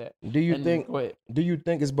world with that? Do you think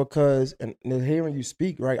it's because, and hearing you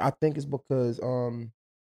speak, right? I think it's because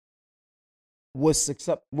what's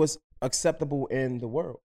acceptable in the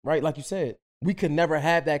world, right? Like you said, we could never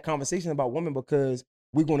have that conversation about women because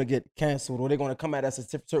we're going to get canceled or they're going to come at us a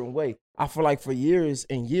certain way. I feel like for years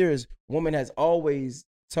and years, women has always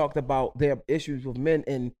talked about their issues with men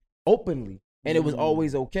and openly, and it was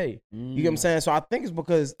always okay. You get what I'm saying? So I think it's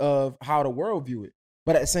because of how the world view it.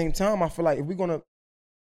 But at the same time, I feel like if we're going to,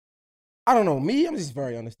 I don't know, I'm just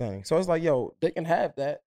very understanding. So it's like, yo, they can have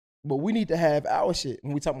that, but we need to have our shit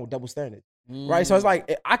when we talk about double standard, right? So it's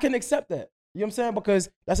like, I can accept that. You know what I'm saying? Because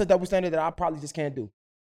that's a double standard that I probably just can't do.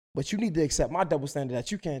 But you need to accept my double standard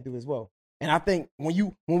that you can't do as well. And I think when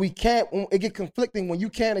it get conflicting when you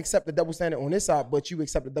can't accept the double standard on this side, but you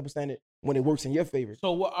accept the double standard when it works in your favor.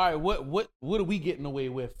 So what are we getting away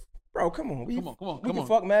with? Bro, come on. We can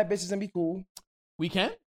fuck mad bitches and be cool. We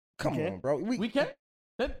can? Come on, bro. We can?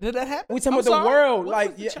 Did that happen? We talking about the world.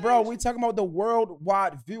 Like, yeah, bro, we talking about the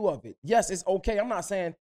worldwide view of it. Yes, it's okay. I'm not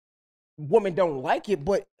saying women don't like it,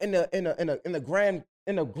 but in the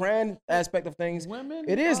grand aspect of things,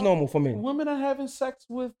 it is normal for men. Women are having sex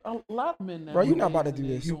with a lot of men now. Bro, you're not about to do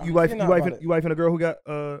this. You wifing a girl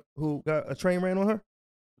who got a train ran on her?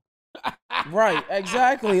 Right,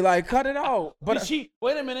 exactly. Like, cut it out. But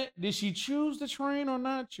wait a minute. Did she choose the train or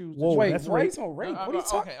not choose? Whoa, wait, that's rape. What are you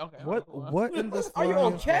talking? Okay. What in this? Are you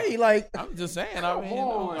okay? Like, I'm just saying. So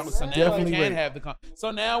now we can't have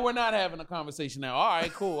so now we're not having a conversation now. All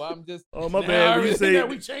right, cool. I'm just. Oh my bad. When you say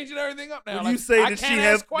we changing everything up now. When you say did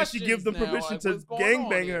she give them permission to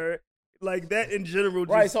gangbang her? Like that in general.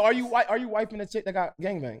 Right. So are you wiping a chick that got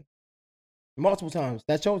gangbanged multiple times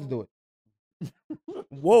that chose to do it?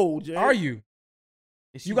 Whoa, Jay. Are you?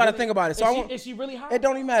 You got to think about it. So is she really hot? It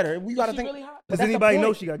don't even matter. We got to think. Really hot? Does anybody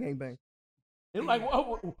know she got gangbanged? Like,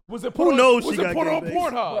 was it? Who knows she got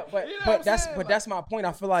gangbanged? But that's my point.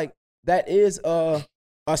 I feel like that is a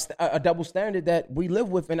double standard that we live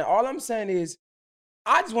with, and all I'm saying is,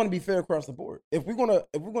 I just want to be fair across the board. If we're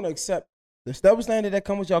gonna accept the double standard that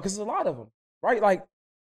comes with y'all, because there's a lot of them, right? Like.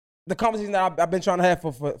 The conversation that I've been trying to have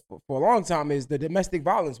for a long time is the domestic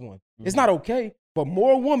violence one. Mm-hmm. It's not okay, but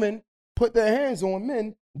more women put their hands on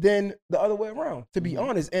men than the other way around, to be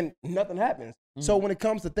honest, and nothing happens. Mm-hmm. So when it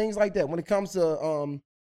comes to things like that, when it comes to,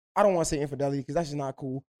 I don't want to say infidelity because that's just not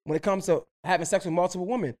cool. When it comes to having sex with multiple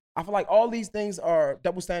women, I feel like all these things are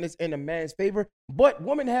double standards in a man's favor, but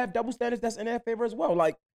women have double standards that's in their favor as well.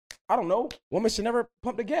 Like, I don't know, women should never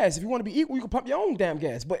pump the gas. If you want to be equal, you can pump your own damn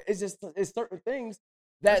gas, but it's certain things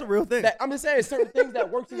that's a real thing. I'm just saying, certain things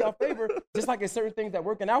that work to your favor, just like it's certain things that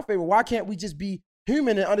work in our favor. Why can't we just be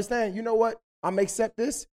human and understand, you know what? I'm going to accept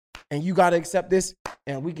this, and you got to accept this,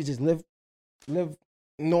 and we could just live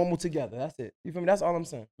normal together. That's it. You feel me? That's all I'm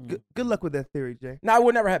saying. Good luck with that theory, Jay. No, it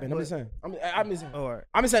would never happen. I'm just saying. I'm just saying. All right.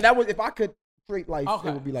 I'm just saying that was, if I could create life,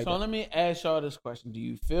 it would be like that. So let me ask y'all this question. Do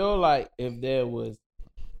you feel like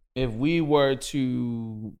if we were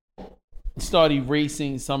to start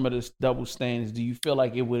erasing some of the double standards, do you feel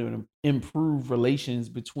like it would improve relations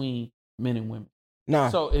between men and women? Nah.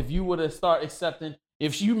 So if you were to start accepting,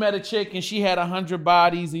 if you met a chick and she had 100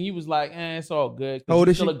 bodies and you was like, it's all good. How old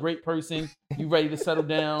is she? Still a great person. You ready to settle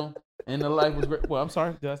down and the life was great. Well, I'm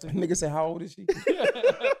sorry. Did I say? Nigga said, how old is she?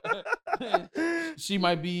 She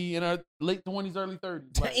might be in her late 20s, early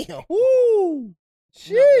 30s. Like, damn. Woo.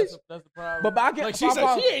 Sheesh. That's the problem. But I get, like she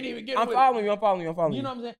said, she ain't even getting I'm following you. You know what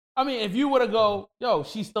I'm saying? I mean, if you were to go, yo,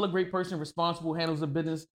 she's still a great person, responsible, handles the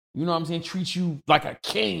business, you know what I'm saying? Treats you like a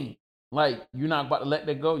king. Like, you're not about to let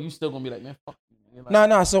that go. You still gonna be like, man, fuck you. Like,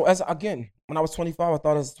 nah. So when I was 25, I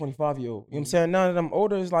thought I was a 25-year-old. You know what I'm saying? Now that I'm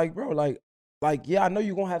older, it's like, bro, like, yeah, I know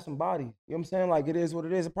you're gonna have some body. You know what I'm saying? Like, it is what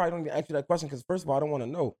it is. I probably don't even ask you that question because, first of all, I don't want to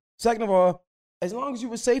know. Second of all, as long as you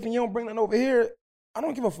were safe and you don't bring nothing over here, I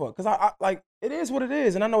don't give a fuck. Because I like, it is what it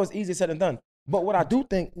is. And I know it's easier said than done. But what I do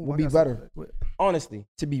think would be better, honestly,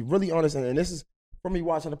 to be really honest, and this is from me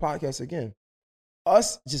watching the podcast again,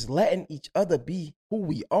 us just letting each other be who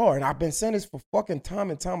we are. And I've been saying this for fucking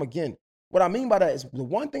time and time again. What I mean by that is the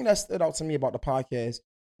one thing that stood out to me about the podcast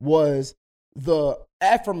was the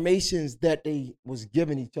affirmations that they was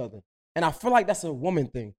giving each other. And I feel like that's a woman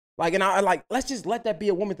thing. Like, and I like, let's just let that be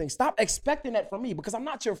a woman thing. Stop expecting that from me because I'm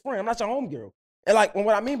not your friend. I'm not your homegirl. And like,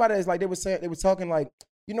 what I mean by that is like they were talking like,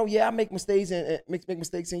 you know, yeah, I make mistakes and make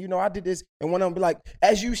mistakes, and you know, I did this, and one of them be like,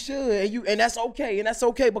 as you should, and that's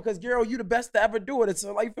okay, because girl, you the best to ever do it. It's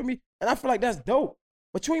like for me, and I feel like that's dope.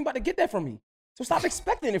 But you ain't about to get that from me, so stop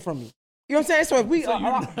expecting it from me. You know what I'm saying? So if we, you're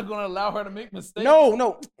not gonna allow her to make mistakes?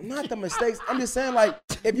 No, not the mistakes. I'm just saying like,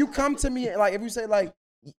 if you come to me, like if you say like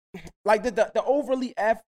the overly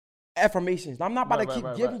affirmations, I'm not about to keep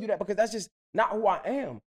giving you that because that's just not who I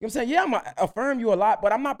am. You know what I'm saying? Yeah, I'm going to affirm you a lot,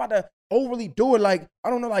 but I'm not about to overly do it like, I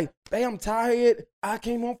don't know, like, babe, I'm tired. I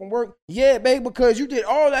came home from work. Yeah, babe, because you did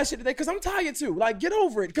all that shit today because I'm tired too. Like, get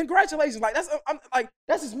over it. Congratulations. Like,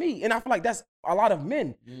 that's just me. And I feel like that's a lot of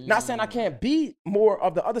men. Not saying I can't be more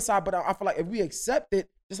of the other side, but I feel like if we accept it,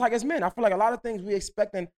 just like as men, I feel like a lot of things we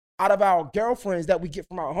expecting out of our girlfriends that we get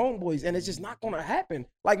from our homeboys, and it's just not gonna happen.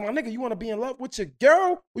 Like, my nigga, you wanna be in love with your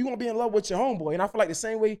girl, or you wanna be in love with your homeboy? And I feel like the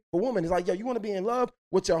same way for women. It's like, yo, you wanna be in love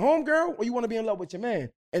with your homegirl, or you wanna be in love with your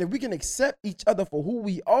man? And if we can accept each other for who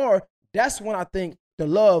we are, that's when I think the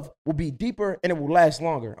love will be deeper and it will last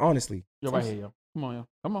longer, honestly. You're right here, yo. Come on, yo.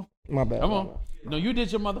 Come on. My bad. Come on. No, you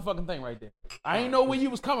did your motherfucking thing right there. I ain't know where you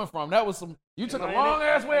was coming from. That was some. You took a long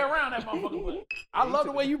ass way around that motherfucker. But I love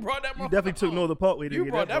the way you brought that motherfucker. You definitely took no the part way. You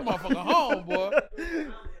brought that motherfucker home, boy.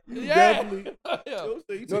 Yeah. Definitely. Yeah.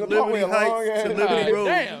 You took Liberty Heights to Liberty Road.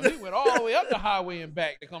 Damn, he went all the way up the highway and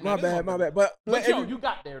back to come. My bad. But yo, you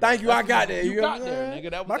got there. Thank you. I got there. You got there,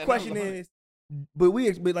 nigga. My question is, but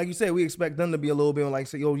like you said, we expect them to be a little bit like,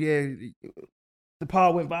 say, yo, yeah, the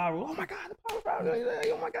pod went viral. Oh my God, the pod went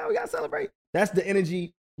viral. Oh my God, we gotta celebrate. That's the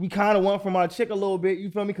energy we kind of want from our chick a little bit. You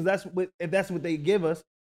feel me? Because if that's what they give us.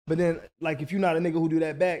 But then, like, if you're not a nigga who do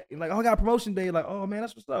that back, you're like, oh, I got promotion day. Like, oh man,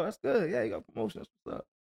 that's what's up. That's good. Yeah, you got promotion. That's what's up.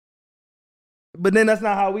 But then that's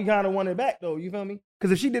not how we kind of want it back, though. You feel me?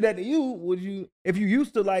 Because if she did that to you, if you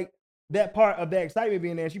used to like that part of that excitement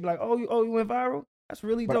being there, she'd be like, oh, you went viral. That's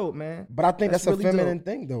really dope, man. But I think that's really a feminine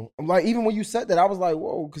thing, though. Like, even when you said that, I was like,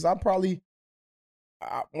 whoa, because I'm probably,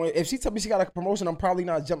 if she told me she got a promotion, I'm probably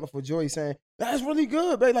not jumping for joy saying, that's really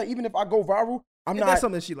good, babe. Like, even if I go viral, I'm not. That's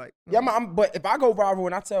something she like. Yeah, but if I go viral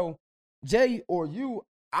and I tell Jay or you,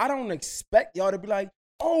 I don't expect y'all to be like,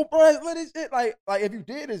 oh, bro, what is it? Like if you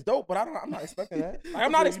did, it's dope, but I'm not expecting that. Like,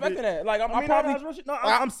 I'm not expecting that. Like,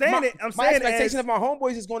 I'm saying it. My expectation of my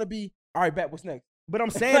homeboys is going to be, all right, bet, what's next? But I'm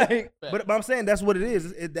saying, but I'm saying that's what it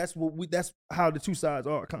is. That's how the two sides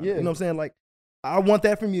are. Kind of. Yeah. You know what I'm saying? Like, I want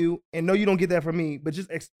that from you, and no, you don't get that from me. But just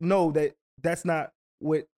know that that's not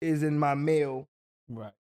what is in my mail.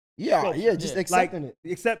 Right. Yeah, just accepting it.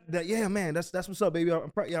 Accept that, yeah, man, that's what's up, baby.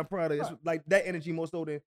 I'm proud of it. Right. Like that energy more so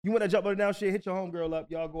than you want to jump up and down shit, hit your homegirl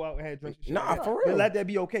up, y'all go out and have drinks. Nah, for real. But let that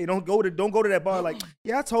be okay. Don't go to that bar like,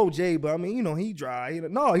 yeah, I told Jay, but I mean, you know, he dry.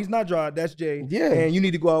 No, he's not dry. That's Jay. Yeah. And you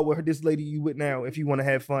need to go out with this lady you with now if you want to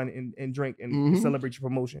have fun and drink and celebrate your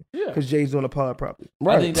promotion. Yeah. Because Jay's doing a pod properly.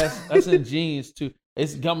 Right. I think that's ingenious too.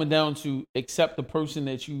 It's coming down to accept the person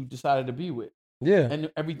that you decided to be with. Yeah. And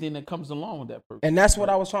everything that comes along with that person. And that's what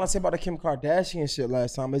I was trying to say about the Kim Kardashian shit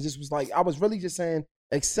last time. It just was like, I was really just saying,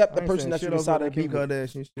 accept the person that you decided to be with.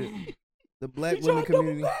 Kardashian shit. The black women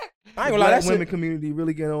community. I ain't gonna lie, that women community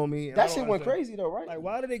really get on me. That shit went crazy though, right? Like,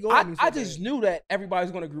 why did they go on me so I just knew that everybody's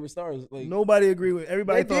gonna agree with stars. Like, nobody agreed with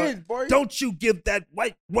everybody. They did, boy. Don't you give that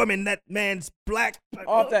white woman that man's black.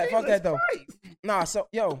 Fuck that though. Nah, so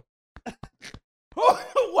yo.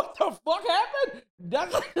 What the fuck happened?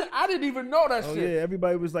 I didn't even know that shit. Yeah,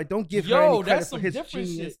 everybody was like, "Don't give her any credit for his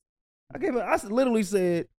genius." Shit. I literally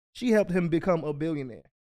said she helped him become a billionaire,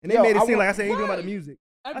 and they made it seem like I said anything about the music.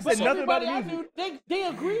 I said nothing about the music. They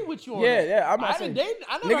agree with you on that. Yeah, I'm not saying.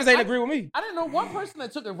 Niggas ain't agree with me. I didn't know one person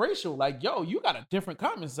that took it racial. Like, yo, you got a different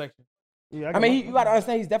comment section. Yeah, I mean, you got to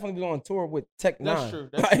understand he's definitely been on tour with Tech Nine. That's true.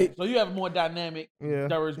 That's true. So you have a more dynamic,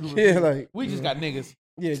 diverse group. Yeah, like we just got niggas.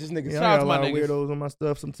 Yeah, just niggas. Yeah, I got a lot of weirdos on my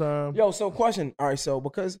stuff sometimes. Yo, so question. All right, so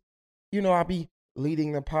because, I be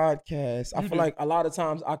leading the podcast, I feel like a lot of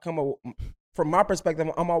times I come up, from my perspective,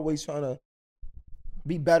 I'm always trying to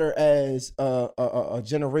be better as a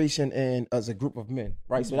generation and as a group of men,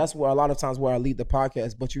 right? So that's where a lot of times where I lead the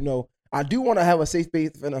podcast. But, I do want to have a safe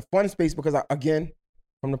space and a fun space because, again,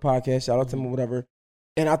 from the podcast, shout out to them or whatever,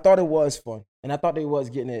 and I thought it was fun. And I thought they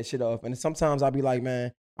was getting that shit off. And sometimes I'd be like,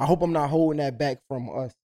 man, I hope I'm not holding that back from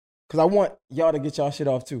us. Because I want y'all to get y'all shit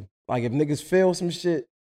off too. Like if niggas feel some shit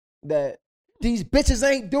that these bitches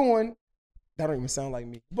ain't doing, that don't even sound like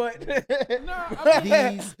me. But I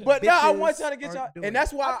want y'all to get y'all. And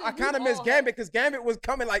that's why I kind of miss Gambit, because Gambit was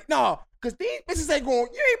coming like, no, because these bitches ain't going,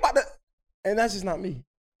 you ain't about to. And that's just not me.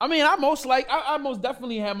 I mean, I most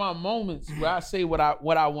definitely have my moments where I say what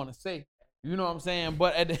I want to say. You know what I'm saying?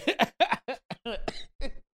 But at the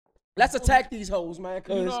let's attack these hoes, man.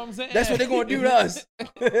 Because you know what I'm saying? That's what they're gonna do to us.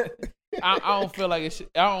 I don't feel like it should.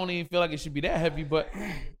 I don't even feel like it should be that heavy. But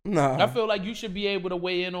I feel like you should be able to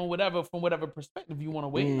weigh in on whatever from whatever perspective you want to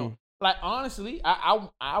weigh in on. Like honestly, I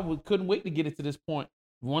couldn't wait to get it to this point.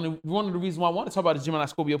 One of the reasons why I want to talk about the Gemini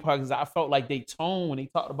Scorpio podcast is I felt like they tone when they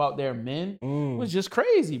talked about their men was just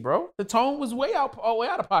crazy, bro. The tone was way out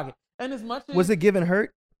of pocket. And as much as was it giving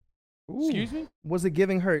hurt? Excuse me? Was it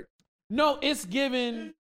giving hurt? No, it's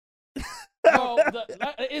giving.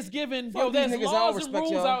 It's given. Yo, there's laws and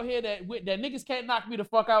rules out here that niggas can't knock me the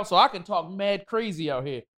fuck out, so I can talk mad crazy out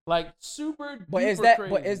here, like super. But is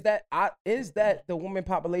that the woman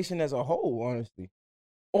population as a whole, honestly,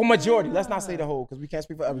 or majority? Let's not say the whole, because we can't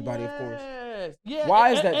speak for everybody, of course. Yeah.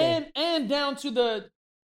 Why is that? And down to the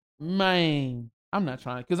man. I'm not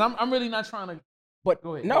trying, because I'm really not trying to. But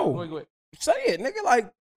go ahead. No, go ahead. Say it, nigga.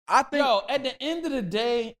 Like I think. Yo, at the end of the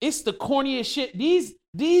day, it's the corniest shit. These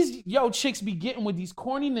chicks be getting with these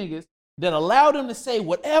corny niggas that allow them to say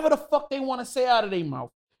whatever the fuck they want to say out of their mouth.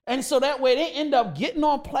 And so that way they end up getting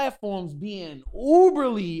on platforms being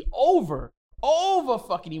uberly over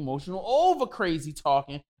fucking emotional, over crazy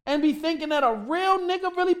talking. and be thinking that a real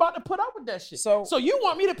nigga really about to put up with that shit. So you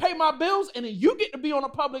want me to pay my bills and then you get to be on a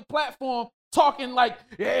public platform talking like,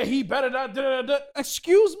 yeah, he better da.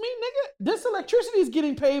 Excuse me, nigga. This electricity is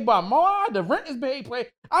getting paid by Ma. The rent is being paid.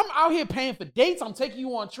 I'm out here paying for dates. I'm taking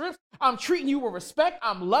you on trips. I'm treating you with respect.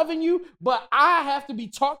 I'm loving you. But I have to be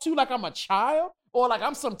talked to like I'm a child or like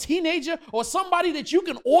I'm some teenager or somebody that you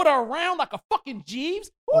can order around like a fucking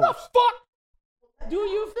Jeeves. Who the fuck do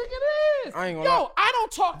you think it is? I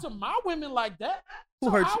don't talk to my women like that.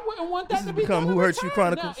 I wouldn't want that to be done. Who Hurt You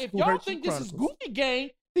Chronicles. Now, if y'all think this is Goofy Gang,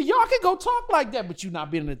 then y'all can go talk like that, but you not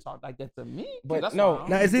being able to talk like that to me. But now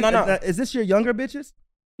is this your younger bitches?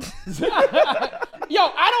 Yo,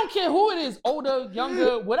 I don't care who it is, older,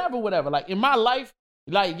 younger, whatever. Like in my life,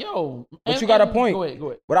 like yo. But you got a point. Go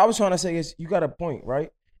ahead. What I was trying to say is you got a point, right?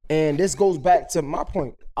 And this goes back to my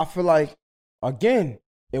point. I feel like, again,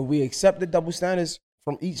 if we accept the double standards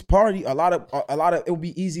from each party, a lot of it will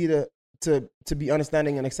be easy to be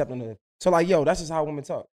understanding and accepting it. So like, yo, that's just how women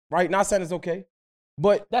talk, right? Not saying it's okay.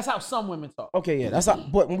 But that's how some women talk. Okay, yeah, that's how.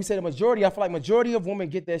 But when we say the majority, I feel like majority of women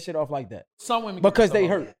get that shit off like that. Some women because they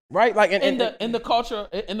hurt, right? Like in the culture,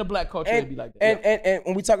 in the black culture, they be like that. And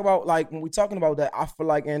when we talk about when we talking about that, I feel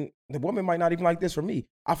like, and the woman might not even like this for me.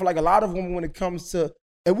 I feel like a lot of women, when it comes to,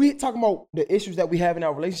 and we talking about the issues that we have in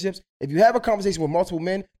our relationships. If you have a conversation with multiple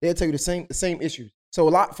men, they'll tell you the same issues. So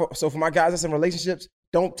for my guys that's in relationships,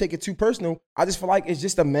 don't take it too personal. I just feel like it's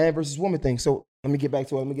just a man versus woman thing. So let me get back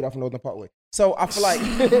to it. Let me get off Northern Parkway. So I feel like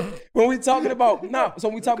when we talking about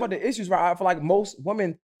when we talk about the issues, right? I feel like most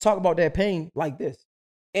women talk about their pain like this.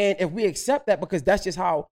 And if we accept that because that's just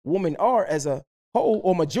how women are as a whole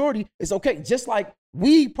or majority, it's okay. Just like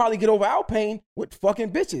we probably get over our pain with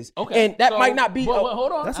fucking bitches. Okay. And that might not be. But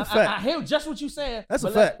hold on. That's a fact. I hear just what you're saying. That's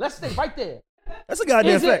a fact. Let's stay right there. That's a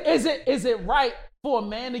goddamn fact. Is it right for a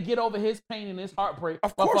man to get over his pain and his heartbreak?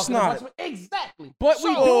 Of course not. Exactly. But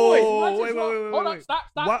we do it. Wait. Hold on. Stop.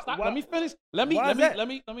 Let me finish. Let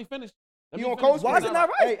me finish. You gonna coach? Why is it not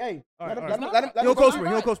right? Hey. Let him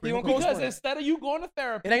coach me. Because instead of you going to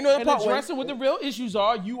therapy and addressing what the real issues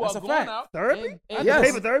are, you are going out. Therapy? I have to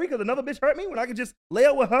pay for therapy because another bitch hurt me when I could just lay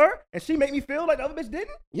out with her and she make me feel like the other bitch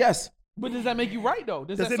didn't? Yes. But does that make you right though?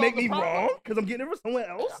 Does it make me wrong because I'm getting it from someone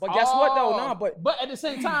else? But guess what though? But at the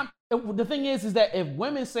same time, the thing is that if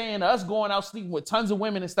women saying us going out sleeping with tons of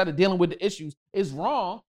women instead of dealing with the issues is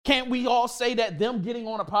wrong, can't we all say that them getting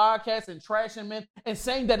on a podcast and trashing men and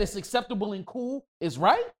saying that it's acceptable and cool is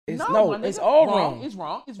right? It's all wrong. It's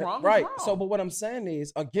wrong. Right. So, but what I'm saying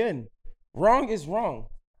is, again, wrong is wrong.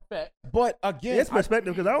 But again, it's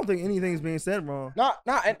perspective because I don't think anything's being said wrong. But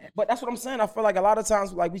that's what I'm saying. I feel like a lot of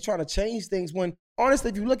times, like we trying to change things when honestly,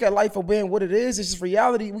 if you look at life for being what it is, it's just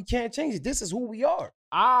reality. We can't change it. This is who we are.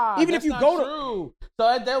 Even if you go to,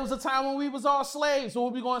 so there was a time when we was all slaves. So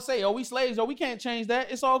what we gonna say? We slaves. We can't change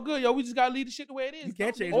that. It's all good. We just gotta leave the shit the way it is. You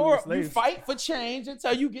can't change. Or you fight for change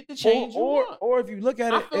until you get the change you want. Or if you look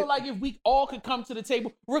at it, I feel like if we all could come to the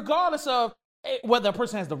table, regardless of whether a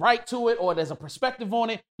person has the right to it or there's a perspective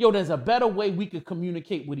on it, there's a better way we could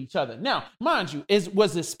communicate with each other. Now, mind you,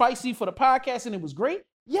 was it spicy for the podcast and it was great?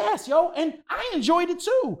 Yes, and I enjoyed it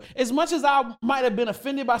too. As much as I might have been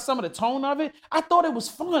offended by some of the tone of it, I thought it was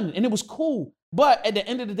fun and it was cool. But at the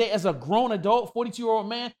end of the day, as a grown adult, 42-year-old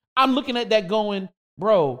man, I'm looking at that going,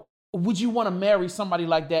 bro, would you want to marry somebody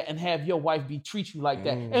like that and have your wife treat you like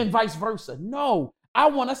that? And vice versa? No. I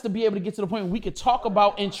want us to be able to get to the point where we could talk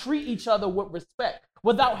about and treat each other with respect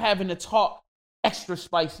without having to talk extra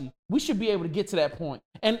spicy. We should be able to get to that point.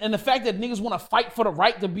 And the fact that niggas want to fight for the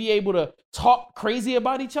right to be able to talk crazy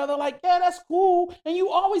about each other, like, yeah, that's cool. And you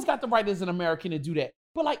always got the right as an American to do that.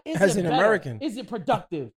 But like, is it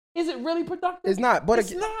productive? Is it really productive? It's not. But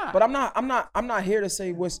it's not. But I'm not here to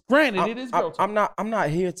say what's granted. It is. I'm not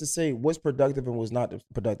here to say what's productive and what's not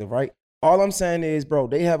productive, right? All I'm saying is, bro,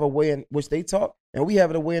 they have a way in which they talk, and we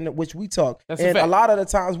have a way in which we talk. And a lot of the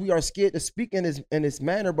times we are scared to speak in this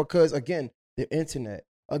manner because, again, the internet,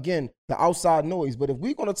 again, the outside noise. But if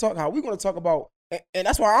we're going to talk how we're going to talk about, and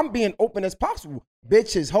that's why I'm being open as possible,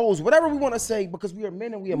 bitches, hoes, whatever we want to say, because we are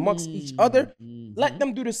men and we amongst each other, let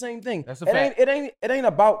them do the same thing. That's a fact. It ain't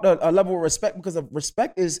about a level of respect, because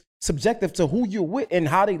respect is subjective to who you're with and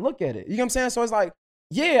how they look at it. You know what I'm saying? So it's like,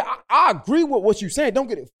 yeah, I agree with what you're saying. Don't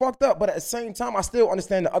get it fucked up. But at the same time, I still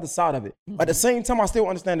understand the other side of it. At the same time, I still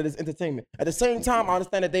understand that it's entertainment. At the same time, I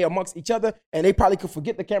understand that they amongst each other and they probably could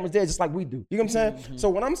forget the cameras there just like we do. You know what I'm saying? So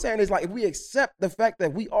what I'm saying is, like, if we accept the fact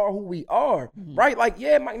that we are who we are, right? Like,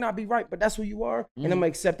 yeah, it might not be right, but that's who you are. And I'm gonna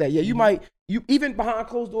accept that. Yeah, you even behind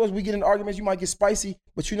closed doors, we get in arguments, you might get spicy.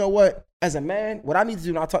 But you know what? As a man, what I need to do,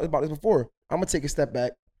 and I talked about this before, I'm gonna take a step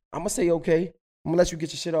back. I'm gonna say, okay, I'm gonna let you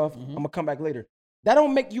get your shit off. I'm gonna come back later. That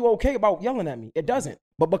don't make you okay about yelling at me. It doesn't.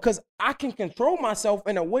 But because I can control myself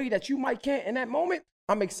in a way that you might can't in that moment,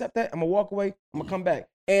 I'm gonna accept that. I'm gonna walk away. I'm gonna come back.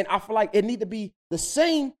 And I feel like it need to be the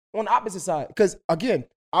same on the opposite side. Because again,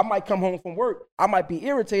 I might come home from work. I might be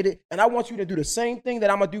irritated. And I want you to do the same thing that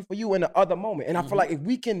I'm gonna do for you in the other moment. And I feel like if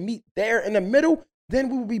we can meet there in the middle, then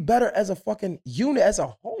we will be better as a fucking unit, as a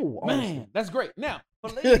whole. Honestly. Man, that's great. Now, for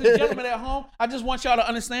ladies and gentlemen at home, I just want y'all to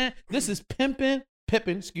understand this is Pippen,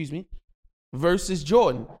 versus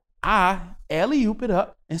Jordan. I alley-oop it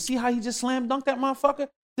up and see how he just slam dunked that motherfucker.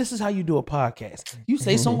 This is how you do a podcast. You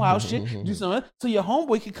say some wild shit, do something, so your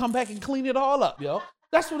homeboy can come back and clean it all up, yo.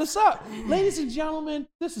 That's what it's up. Ladies and gentlemen,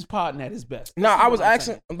 this is Podding at his best. No, I was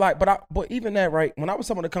asking, like, but even that, right, when I was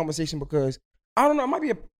having the conversation, because, I don't know, it might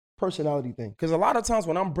be a personality thing. Because a lot of times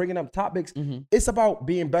when I'm bringing up topics, it's about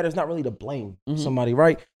being better. It's not really to blame somebody,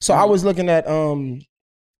 right? So I was looking at, and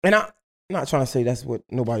I'm not trying to say that's what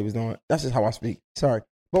nobody was doing. That's just how I speak. Sorry.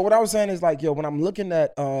 But what I was saying is like, yo, when I'm looking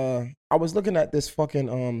at, I was looking at this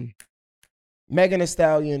fucking Megan Thee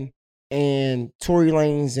Stallion and Tory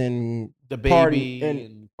Lanez and the baby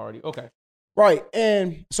and party. Okay. Right.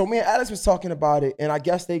 And so me and Alex was talking about it, and I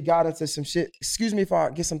guess they got into some shit. Excuse me if I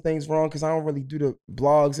get some things wrong, because I don't really do the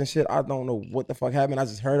blogs and shit. I don't know what the fuck happened. I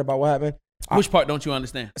just heard about what happened. Which part don't you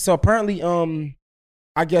understand? So apparently,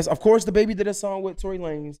 I guess, of course, the baby did a song with Tory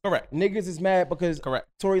Lanez. Correct. Niggas is mad because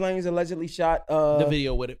Tory Lanez allegedly shot the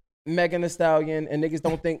video with it. Megan Thee Stallion, and niggas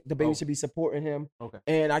don't think the baby should be supporting him. Okay.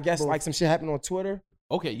 And I guess like some shit happened on Twitter.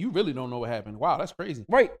 Okay, you really don't know what happened. Wow, that's crazy.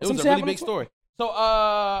 Right. It was a really big story. So,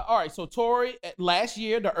 all right. So Tory, last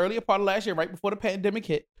year, the earlier part of last year, right before the pandemic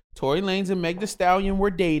hit, Tory Lanez and Meg Thee Stallion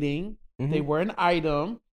were dating. They were an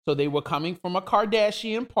item. So they were coming from a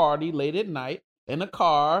Kardashian party late at night in a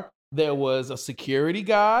car. There was a security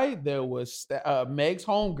guy. There was Meg's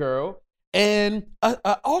homegirl. And an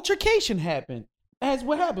altercation happened. As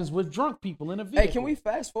what happens with drunk people in a vehicle. Hey, can we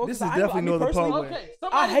fast forward? This is definitely no the part.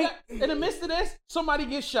 Okay, in the midst of this, somebody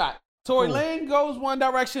gets shot. Tory Lanez goes one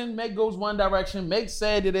direction, Meg goes one direction. Meg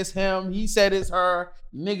said it is him. He said it's her.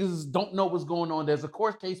 Niggas don't know what's going on. There's a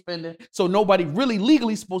court case pending. So nobody really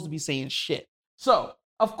legally supposed to be saying shit. So,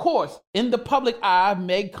 of course, in the public eye,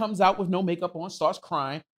 Meg comes out with no makeup on, starts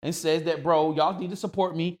crying, and says that, bro, y'all need to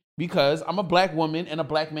support me because I'm a black woman and a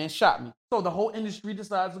black man shot me. So the whole industry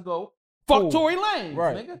decides to go, fuck Tory Lanez,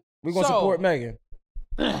 nigga. We're going to support Megan.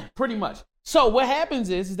 Pretty much. So what happens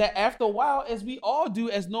is that after a while, as we all do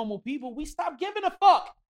as normal people, we stop giving a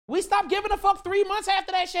fuck. We stopped giving a fuck 3 months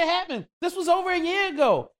after that shit happened. This was over a year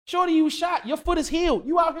ago. Shorty, you shot. Your foot is healed.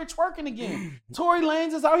 You out here twerking again. Tory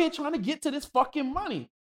Lanez is out here trying to get to this fucking money.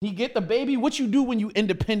 He get the baby. What you do when you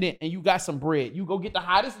independent and you got some bread? You go get the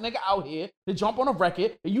hottest nigga out here to jump on a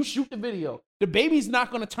record and you shoot the video. The baby's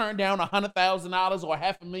not going to turn down $100,000 or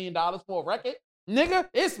 $500,000 for a record. Nigga,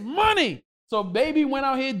 it's money. So baby went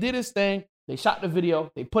out here, did his thing. They shot the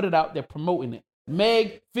video. They put it out. They're promoting it.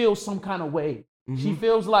 Meg feels some kind of way. She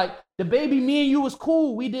feels like, the baby, me and you was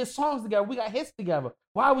cool. We did songs together. We got hits together.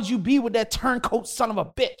 Why would you be with that turncoat son of a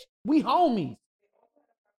bitch? We homies.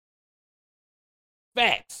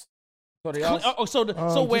 Facts. So they all,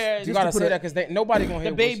 so where you gotta say that because nobody gonna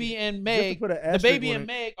hear the baby and Meg. The baby and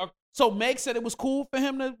Meg. So Meg said it was cool for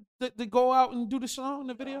him to go out and do the song in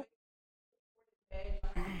the video.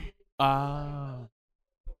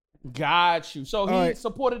 Got you. So he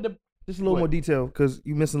supported the. Just a little more detail because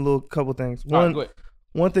you missing a little couple things.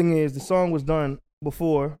 One thing is the song was done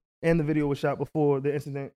before and the video was shot before the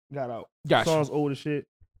incident got out. Gotcha. The song's old as shit.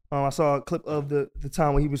 I saw a clip of the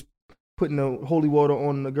time when he was putting the holy water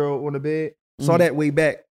on the girl on the bed. Saw that way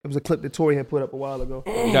back. It was a clip that Tory had put up a while ago.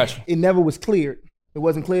 Gotcha. It never was cleared. It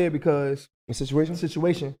wasn't clear because the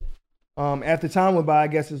situation. After time went by, I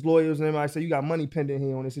guess his lawyers and everybody said, you got money pending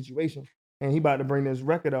here on this situation. And he about to bring this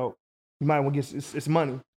record out. You might want to get it's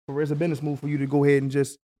money. It's a business move for you to go ahead and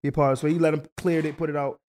just be a part of it. So he let him clear it, put it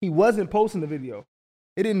out. He wasn't posting the video.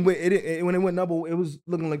 When it went number, it was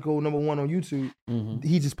looking like go number one on YouTube.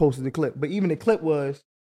 He just posted the clip. But even the clip was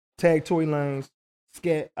tag Tory Lanez,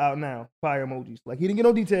 scat out now, fire emojis. Like he didn't get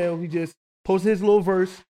no details. He just posted his little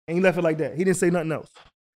verse and he left it like that. He didn't say nothing else.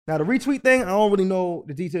 Now the retweet thing, I don't really know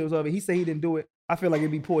the details of it. He said he didn't do it. I feel like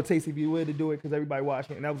it'd be poor taste if you were to do it because everybody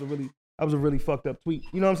watching it. And that was a really fucked up tweet.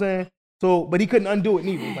 You know what I'm saying? So, but he couldn't undo it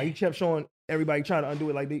neither. Like he kept showing everybody trying to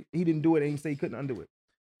undo it. Like he didn't do it and he said he couldn't undo it.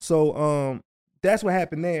 So that's what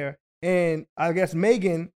happened there. And I guess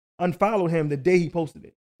Megan unfollowed him the day he posted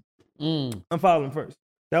it. Unfollowed him first.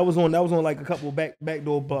 That was on like a couple of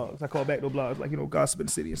backdoor blogs. I call backdoor blogs, like, you know, Gossip in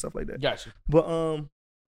the City and stuff like that. Gotcha. But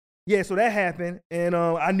yeah, so that happened, and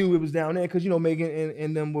I knew it was down there because, you know, Megan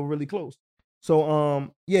and them were really close.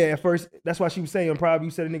 So yeah, at first that's why she was saying probably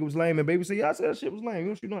you said a nigga was lame, and baby said, yeah, I said that shit was lame. You know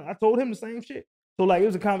what you doing? I told him the same shit. So like it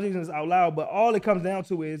was a conversation that's out loud, but all it comes down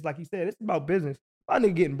to is like he said, it's about business. My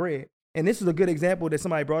nigga getting bread, and this is a good example that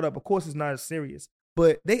somebody brought up. Of course, it's not as serious,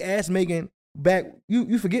 but they asked Megan back.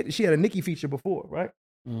 You forget that she had a Nicki feature before, right?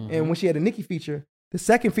 Mm-hmm. And when she had a Nicki feature, the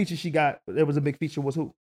second feature she got, there was a big feature, was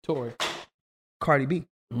who? Tory. Cardi B.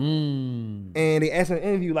 And they asked her in an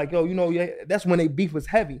interview like, yo, you know, yeah, that's when they beef was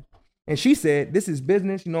heavy. And she said, this is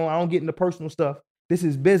business. You know, I don't get into personal stuff. This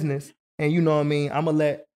is business. And you know what I mean? I'm going to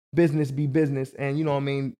let business be business. And you know what I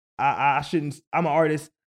mean? I shouldn't, I'm an artist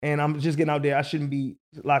and I'm just getting out there. I shouldn't be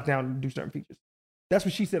locked down to do certain features. That's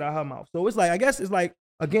what she said out of her mouth. So it's like, I guess it's like,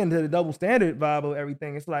 again, to the double standard vibe of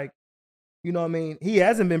everything. It's like, you know what I mean? He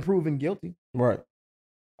hasn't been proven guilty. Right.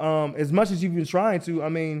 As much as you've been trying to, I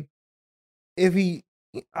mean, if he,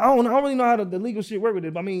 I don't really know how the legal shit work with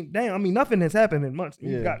it. But I mean, damn, I mean, nothing has happened in months.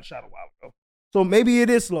 He got shot a while ago. So maybe it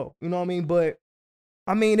is slow. You know what I mean? But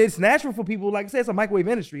I mean, it's natural for people, like I said, it's a microwave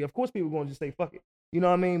industry. Of course people are going to just say, fuck it. You know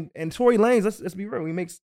what I mean? And Tory Lanez, let's be real, he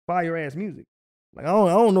makes fire ass music. Like, I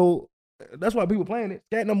don't know. That's why people playing it.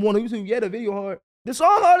 Cat number one on YouTube, yeah, the video hard. The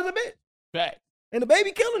song hard as a bitch. Fact. And the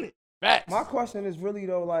baby killing it. Fact. My question is really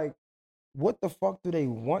though, like, what the fuck do they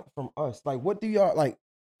want from us? Like, what do y'all, like,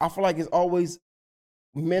 I feel like it's always,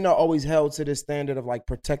 men are always held to this standard of like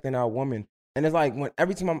protecting our woman. And it's like, when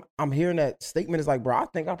every time I'm hearing that statement, it's like, bro, I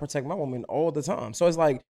think I protect my woman all the time. So it's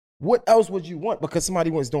like, what else would you want? Because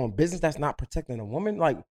somebody was doing business that's not protecting a woman?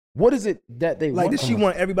 Like, what is it that they like, want? Like, does she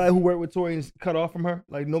want everybody who worked with Tory cut off from her?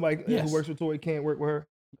 Like, nobody who works with Tory can't work with her?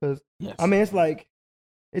 Because, I mean, it's like,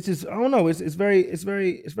 it's just, I don't know. It's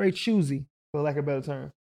very choosy, for lack of a better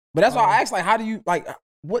term. But that's why I asked, like, how do you, like,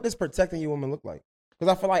 what does protecting your woman look like?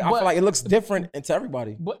 Because I feel like it looks different to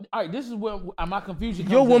everybody. But all right, this is where my confusion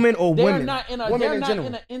comes your woman in. Or they're women? Not in a, they're not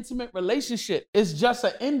in an intimate relationship. It's just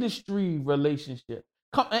an industry relationship.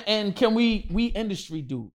 And can we industry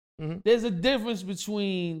dude? Mm-hmm. There's a difference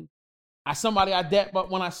between somebody I dap, but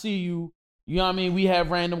when I see you, you know what I mean? We have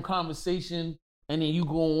random conversation and then you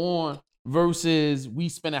go on versus we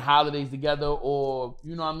spending holidays together, or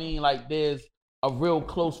you know what I mean? Like there's a real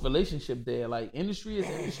close relationship there. Like industry is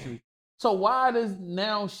industry. So why does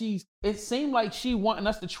now it seemed like she wanting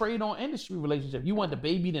us to trade on industry relationship. You want the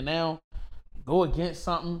baby to now go against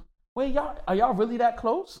something. Wait, are y'all really that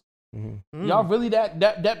close? Mm-hmm. Y'all really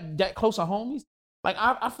that close of homies? Like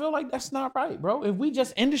I feel like that's not right, bro. If we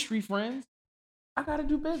just industry friends, I gotta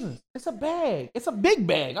do business. It's a bag. It's a big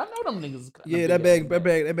bag. I know them niggas. Yeah, that bag's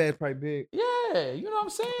probably big. Yeah, you know what I'm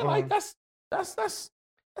saying? Like that's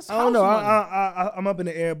I don't know. I'm up in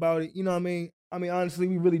the air about it. You know what I mean? I mean, honestly,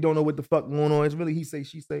 we really don't know what the fuck going on. It's really he say,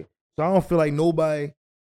 she say. So I don't feel like nobody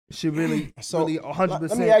should really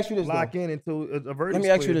 100% lock in until a verdict. Let me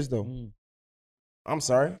ask you this though. I'm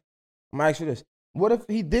sorry. I'm gonna ask you this. What if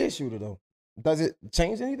he did shoot her though? Does it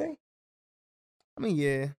change anything? I mean,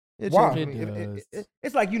 yeah. Why?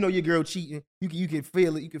 It's like, you know, your girl cheating. You can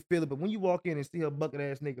feel it. You can feel it. But when you walk in and see her bucket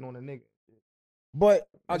ass naked on a nigga. But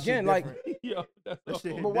again, like, yo, but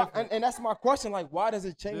why, and that's my question. Like, why does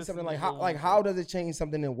it change something? Like, how does it change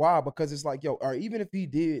something and why? Because it's like, yo, or even if he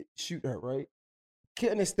did shoot her, right?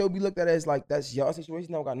 Couldn't it still be looked at as like that's your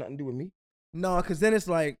situation? That got nothing to do with me. No, because then it's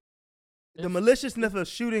like the maliciousness of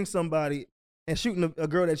shooting somebody and shooting a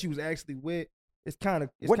girl that you was actually with. It's kind of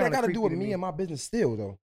what that got to do with me and my business still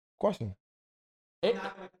though. Question.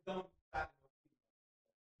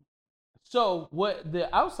 So what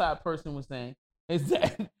the outside person was saying is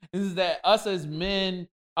that us as men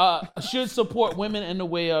should support women in the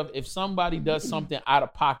way of if somebody does something out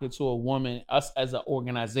of pocket to a woman, us as an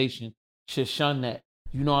organization should shun that.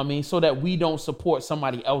 You know what I mean? So that we don't support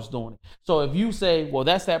somebody else doing it. So if you say, well,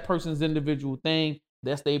 that's that person's individual thing,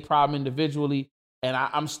 that's their problem individually, and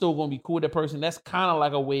I'm still going to be cool with that person, that's kind of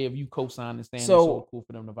like a way of you co-signing saying it's so cool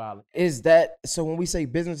for them to violate. Is that, so when we say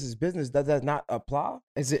business is business, does that not apply?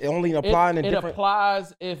 Is it only applying in different? It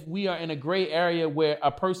applies if we are in a gray area where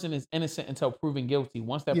a person is innocent until proven guilty.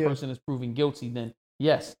 Once that person is proven guilty, then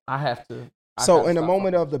yes, I have to. So in the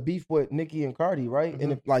moment of the beef with Nicki and Cardi, right? Mm-hmm.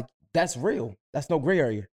 And if, like, that's real. That's no gray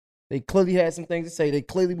area. They clearly had some things to say. They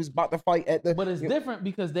clearly was about to fight at the... But it's different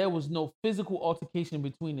because there was no physical altercation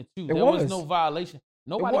between the two. There was no violation.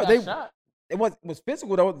 Nobody got shot. It was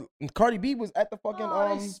physical, though. Cardi B was at the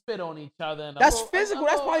fucking... they spit on each other. That's physical.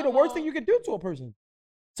 That's probably the worst thing you can do to a person.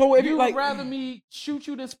 So if you like, would rather me shoot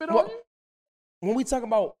you than spit on you? When we talk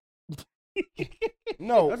about...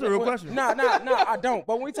 No. That's a real question. Nah, I don't.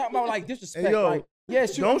 But when we talk about, like, disrespect, hey, yo, like, yeah,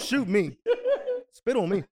 don't shoot me. Spit on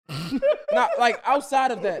me. Not like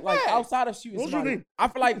outside of that, like outside of shooting somebody, I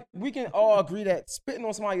feel like we can all agree that spitting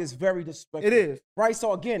on somebody is very disrespectful. It is. Right?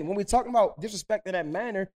 So again, when we're talking about disrespect in that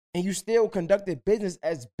manner and you still conducted business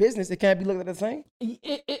as business, it can't be looked at the same?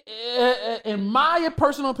 In my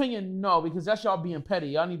personal opinion, no, because that's y'all being petty.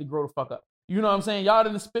 Y'all need to grow the fuck up. You know what I'm saying? Y'all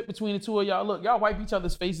didn't spit between the two of y'all. Look, y'all wipe each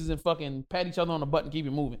other's faces and fucking pat each other on the butt and keep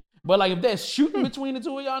it moving. But like if there's shooting between the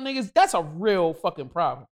two of y'all niggas, that's a real fucking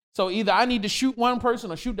problem. So either I need to shoot one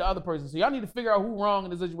person or shoot the other person. So y'all need to figure out who's wrong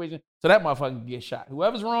in the situation so that motherfucker can get shot.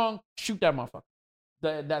 Whoever's wrong, shoot that motherfucker.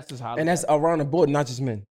 That's just how. And that's around the board, not just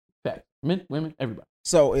men. Fact. Men, women, everybody.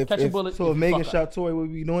 So if Megan shot Tory, would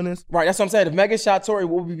we be doing this? Right, that's what I'm saying. If Megan shot Tory,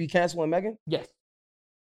 will we be canceling Megan? Yes.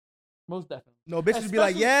 Most definitely. No, bitches be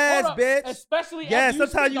like, yes, bitch. Especially yes,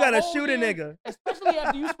 sometimes you gotta shoot a nigga. Especially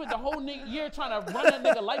after you spent the whole year trying to run that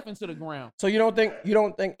nigga life into the ground. So you don't think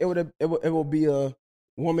it will be a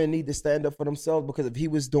woman need to stand up for themselves because if he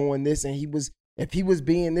was doing this and if he was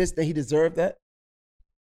being this, then he deserved that?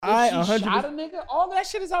 If she shot a nigga, all that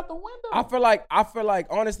shit is out the window. I feel like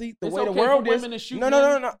honestly, the way the world is.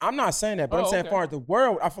 No. I'm not saying that, but I'm saying as far as the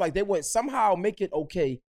world, I feel like they would somehow make it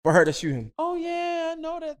okay for her to shoot him. Oh yeah, I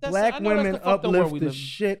know that. Black women uplift the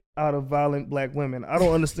shit out of violent black women. I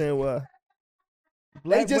don't understand why.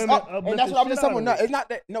 Black women and that's what I'm just saying. No, it's not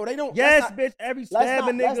that. No, they don't. Yes, bitch. Every stab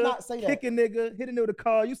a nigga, kick a nigga, hit a nigga with a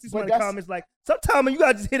car. You see some of the comments like, sometimes you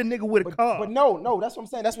gotta just hit a nigga with a car. But no, that's what I'm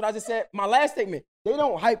saying. That's what I just said. My last statement. They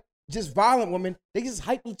don't hype just violent women. They just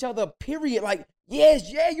hype each other. Period. Like, yeah,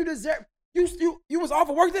 you deserve. You was off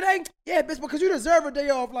of work today. Yeah, bitch, because you deserve a day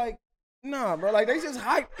off. Like, nah, bro. Like they just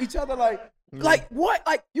hype each other. Like what?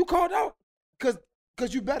 Like you called out?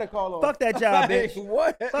 Cause you better call on. Fuck that job, bitch.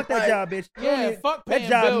 What? Fuck that job, bitch. Yeah, fuck paying that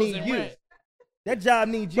job bills need and you. rent. That job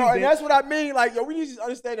needs you, bro, bitch. And that's what I mean. Like, yo, we need to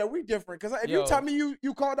understand that we different. Cause if you tell me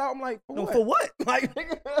you called out, I'm like, for what? Like,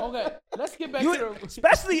 okay, let's get back to the.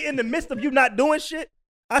 Especially in the midst of you not doing shit.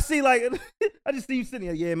 I see, like, I just see you sitting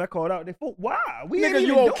there. Yeah, man, I called out. Why? We ain't even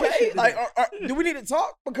you okay? Like, do we need to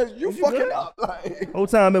talk? Because you fucking up. Like, whole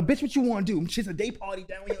time, bitch, what you want to do? Shit's a day party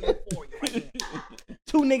down here on your right.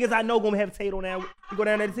 Two niggas I know gonna have a table now. We go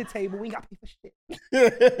down there to the table. We ain't got to pay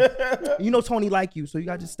for shit. You know Tony like you, so you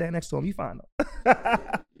gotta just stand next to him. You fine though.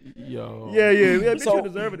 Yo. Yeah. Bitch, so, you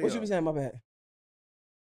deserve it. What you was saying? My bad.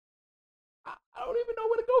 I don't even know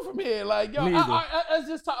where to go from here. Like, yo, let's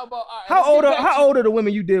just talk about. How old are the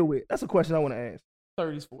women you deal with? That's a question I want to ask.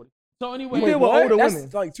 30s, 40s. So anyway, you deal with older women.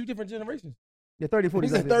 That's like two different generations. Yeah, 30s, 40s. He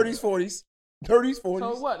said 30s, 40s. 30s, 40s.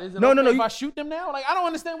 So what? Is it no. if I shoot them now? Like, I don't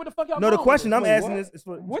understand what the fuck y'all No, the question I'm asking is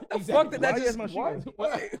for... What the fuck did that just... I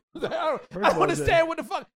don't understand what the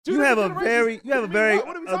fuck... You have a very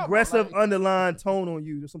aggressive underlying tone on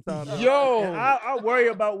you sometimes. Yo! And I worry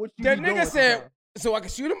about what you That nigga said, so I can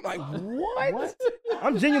shoot him? Like, what?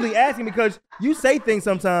 I'm genuinely asking because you say things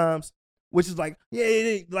sometimes... Which is like,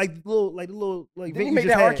 like little. Did he make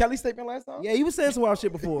that R. Kelly statement last time? Yeah, he was saying some wild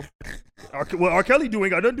shit before. What R. Kelly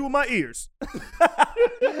doing got nothing to do with my ears.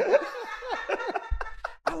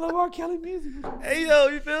 I love R. Kelly music. Hey, yo,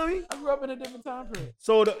 you feel me? I grew up in a different time period.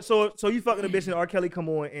 So you fucking a bitch and R. Kelly come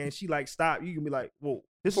on and she like stop. You can be like, whoa,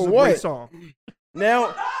 this is a great song.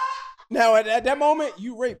 Now at that moment,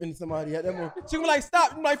 you raping somebody at that moment. She can be like,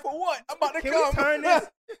 stop. I'm like, for what? I'm about to come. We turn this?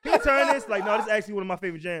 Can we turn this? Like, no, this is actually one of my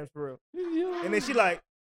favorite jams, for real. And then she like,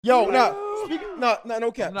 yo, no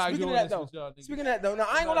cap. Speaking of that though, now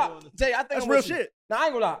I ain't gonna lie. Jay, I think that's real shit. Now I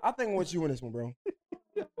ain't gonna lie. I think I'm with you in this one, bro.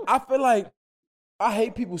 I feel like I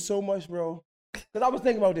hate people so much, bro. Because I was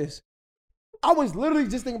thinking about this. I was literally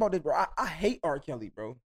just thinking about this, bro. I hate R. Kelly,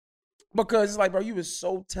 bro. Because it's like, bro, you was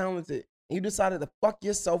so talented. And you decided to fuck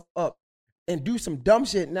yourself up and do some dumb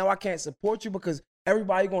shit. Now I can't support you because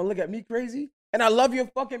everybody gonna look at me crazy. And I love your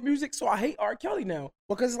fucking music, so I hate R. Kelly now.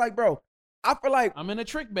 Because it's like, bro, I feel like I'm in a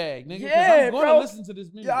trick bag, nigga. Yeah, I'm gonna listen to this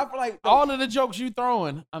music. Yeah, I feel like all of the jokes you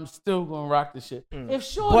throwing, I'm still gonna rock the shit. If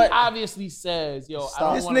Shorty obviously says, yo,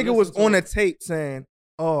 this nigga was on a tape saying,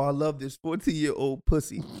 oh, I love this 14-year-old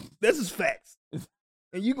pussy. This is facts.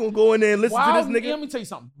 And you gonna go in there and listen to this nigga? Let me tell you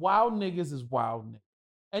something. Wild niggas is wild niggas.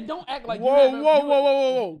 And don't act like whoa. And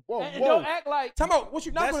don't act like time out. What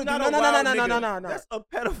you not gonna do? No. That's a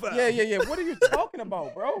pedophile. Yeah. What are you talking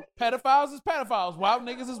about, bro? Pedophiles is pedophiles. Wild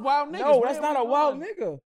niggas is wild niggas. No, that's not a wild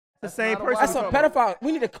nigga. The same person. That's a pedophile.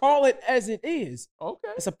 We need to call it as it is.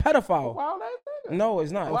 Okay. It's a pedophile. Wild ass nigga. No,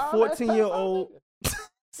 it's not. A 14-year-old.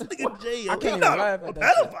 Nigga Jay, I can't even laugh at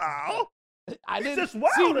that. Pedophile. I didn't just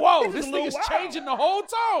wild. see. Whoa, this nigga's changing the whole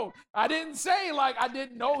tone. I didn't say like I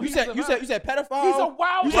didn't know. You said pedophile. He's a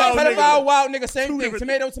wild. You said pedophile, wild nigga. Same thing.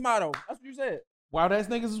 Tomato. That's what you said. Wild ass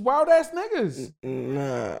niggas is wild ass niggas.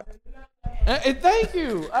 Nah. And thank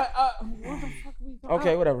you.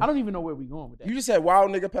 Okay, whatever. I don't even know where we going with that. You just said wild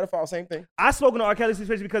nigga pedophile, same thing. I spoken to R. Kelly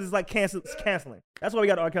situation because it's like canceling. That's why we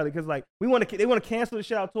got R. Kelly, because like they want to cancel the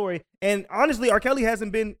shit out Tory. And honestly, R. Kelly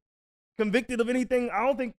hasn't been convicted of anything, I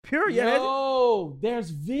don't think, pure yet. No,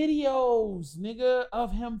 there's videos, nigga,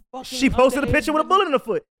 of him fucking. She posted a picture with a bullet in the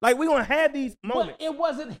foot. Like, we gonna have these moments. But it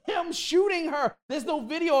wasn't him shooting her. There's no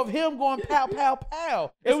video of him going pow, pow,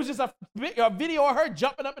 pow. It was just a video of her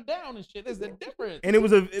jumping up and down and shit. There's a difference. And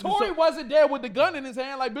Tory wasn't there with the gun in his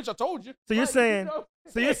hand like, bitch, I told you. So you're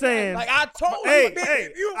saying, like, I told you. Hey,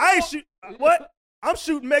 I ain't shoot. What? I'm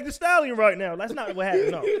shooting Meg Thee Stallion right now. That's not what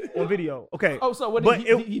happened. No, on video. Okay. Oh, so what?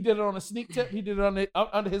 He did it on a sneak tip. He did it on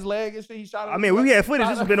under his leg and shit. He shot it. I mean, we had footage.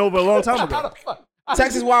 This has been over a long time ago.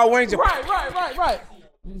 Texas Wild Wings. Right.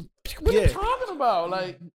 What are you talking about?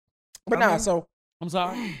 Like, but So I'm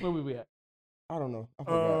sorry. Where we at? I don't know. I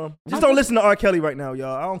forgot. Just don't listen to R. Kelly right now,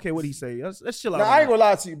 y'all. I don't care what he say. Let's chill out. Now, I ain't gonna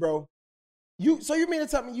lie to you, bro. You mean to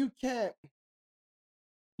tell me you can't?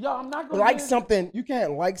 Yo, I'm not gonna like something. You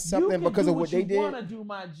can't like something because of what they did. Wanna do,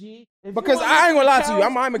 my G. Because I ain't gonna lie to you.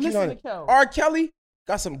 I'm keep on it. R. Kelly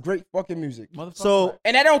got some great fucking music. So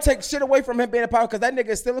and that don't take shit away from him being a pedophile, because that nigga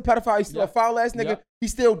is still a pedophile. He's still a foul ass nigga.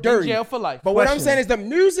 He's still dirty. In jail for life. But what I'm saying is the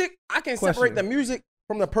music. I can separate the music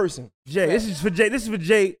from the person. Jay, this is for Jay. This is for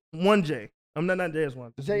Jay. One Jay. I'm not Jay's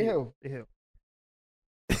one. Jay Hill. Jay Hill.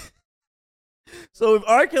 So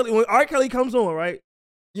when R. Kelly comes on, right?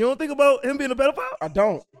 You don't think about him being a pedophile? I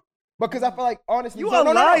don't. Because I feel like, honestly, you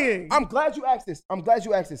are lying. No. I'm glad you asked this.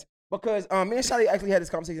 Because me and Shadi actually had this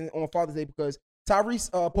conversation on Father's Day, because Tyrese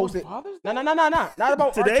posted. No. Not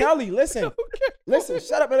about today? R. Kelly. Listen. Listen,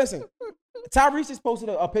 shut up and listen. Tyrese just posted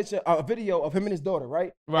a video of him and his daughter,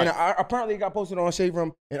 right? Right. And apparently it got posted on Shade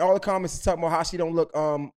Room, and all the comments is talking about how she don't look,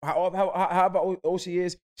 how old she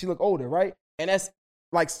is. She look older, right? And that's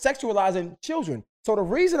like sexualizing children. So the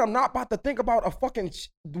reason I'm not about to think about a fucking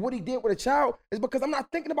what he did with a child is because I'm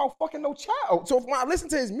not thinking about fucking no child. So when I listen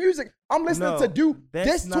to his music, I'm listening to do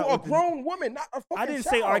this to a grown woman, not a fucking child. I didn't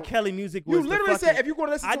say R. Kelly music was You literally said if you're going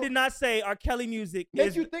to listen I did not say R. Kelly music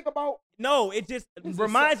make you think about. No, it just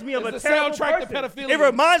reminds me of a terrible soundtrack person. to pedophilia. It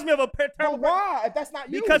reminds me of a terrible person. Why? If that's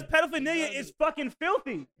not you. Because pedophilia is fucking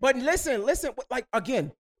filthy. But listen, like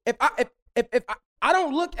again, if I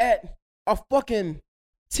don't look at a fucking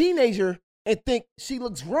teenager and think she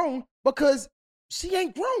looks grown, because she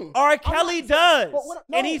ain't grown. R. Kelly does.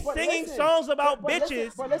 And he's singing songs about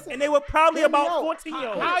bitches, and they were probably about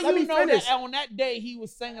 14-year-olds. How you know that on that day he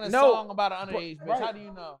was singing a song about an underage bitch? How do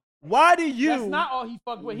you know? Why do you? That's not all he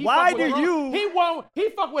fucked with. He fucked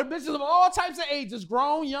with bitches of all types of ages,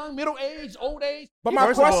 grown, young, middle age, old age. But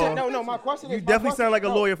my question, my question is, you definitely sound like a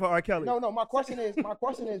lawyer for R. Kelly. No, my question is,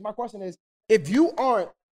 if you aren't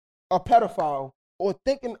a pedophile or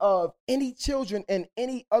thinking of any children in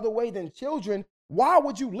any other way than children, why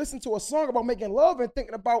would you listen to a song about making love and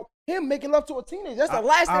thinking about him making love to a teenager? That's the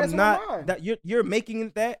last thing that's in my mind. That you're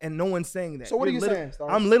making that, and no one's saying that. So what are you saying,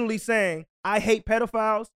 Star? I'm literally saying I hate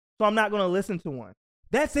pedophiles, so I'm not gonna listen to one.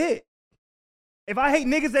 That's it. If I hate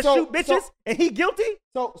niggas that shoot bitches and he guilty,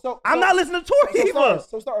 I'm not listening to Tory either.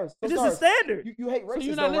 It's just a standard. You hate racists, so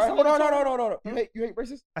you're not right? listening No. You hate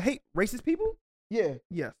racists? I hate racist people? Yeah.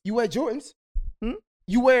 Yes. You wear Jordans.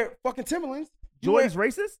 You wear fucking Timberlands. Jordan's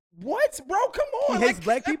racist? What, bro? Come on. He hates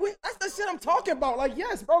black people? That's the shit I'm talking about. Like,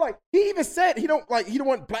 yes, bro. Like, he even said he don't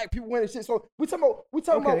want black people wearing shit. So we talking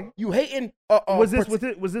about you hating. Was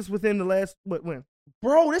this within the last when?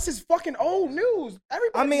 Bro, this is fucking old news.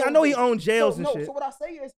 Everybody. I know he owned jails and shit. So what I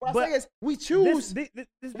say is, we choose.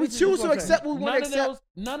 We choose to accept what we want to accept.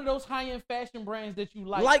 None of those high-end fashion brands that you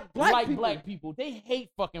like black people. They hate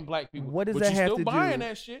fucking black people. What does that have to do buying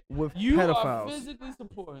that shit with you pedophiles? Are physically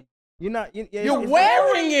supporting. You're not. You're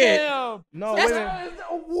wearing it. No,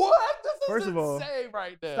 what? First of all,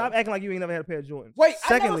 right there. Stop acting like you ain't never had a pair of Jordans. Wait,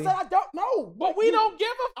 secondly, I never said I don't know. But we don't give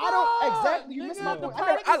a fuck. I don't exactly. You missing my point.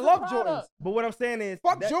 I love Jordans. But what I'm saying is,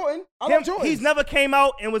 fuck Jordan. I love Jordans. He's never came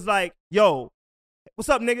out and was like, "Yo, what's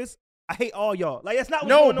up, niggas? I hate all y'all." Like, that's not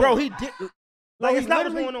what's going on. No, bro, he did. Like, it's not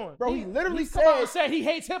what's going on. Bro, he literally said he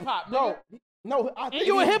hates hip hop. No, I think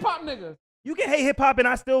you a hip hop nigga. You can hate hip hop and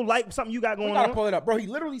I still like something you got going on. We gotta pull it up, bro. He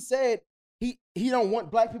literally said he don't want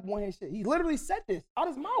black people wearing his shit. He literally said this out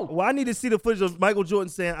his mouth. Well, I need to see the footage of Michael Jordan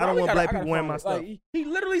saying, "I don't want black people wearing my stuff." Like, he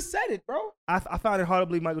literally said it, bro. I found it hard to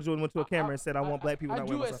believe Michael Jordan went to a camera and said, "I want black people not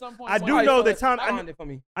wearing my stuff." Point I do know the time.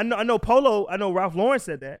 I know Ralph Lauren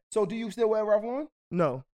said that. So do you still wear Ralph Lauren?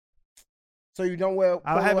 No. So you don't wear?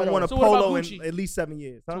 I haven't worn a polo in at least 7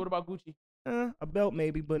 years. Huh? So what about Gucci? A belt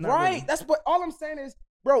maybe, but not right. Really. That's what all I'm saying is,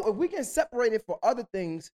 bro. If we can separate it for other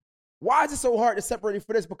things, why is it so hard to separate it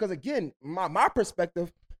for this? Because again, my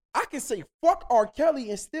perspective, I can say fuck R. Kelly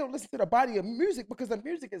and still listen to the body of music because the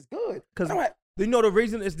music is good. Because you know the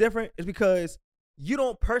reason it's different is because you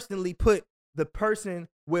don't personally put the person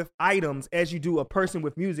with items as you do a person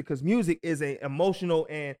with music, because music is a emotional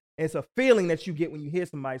and it's a feeling that you get when you hear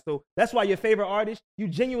somebody. So that's why your favorite artist, you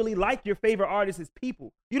genuinely like your favorite artist as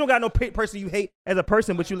people. You don't got no person you hate as a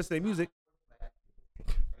person, but you listen to music.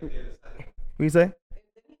 What you say?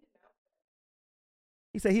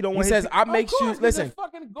 He said he don't want. He says I make shoes. Listen,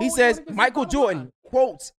 he says Michael Jordan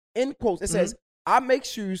quotes in quotes. It says I make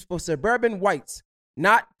shoes for suburban whites,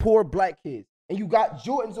 not poor black kids. And you got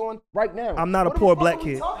Jordans on right now. I'm not a poor black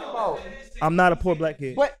kid. I'm not a poor black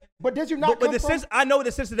kid. But did you not? But the sense, I know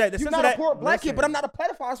the sense of that. You're not a poor black kid, but I'm not a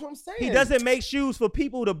pedophile. That's what I'm saying. He doesn't make shoes for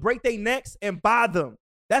people to break their necks and buy them.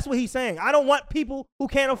 That's what he's saying. I don't want people who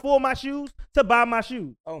can't afford my shoes to buy my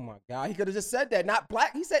shoes. Oh my God, he could have just said that. Not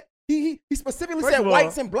black. He said he specifically said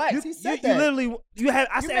whites and blacks. He said that. You literally I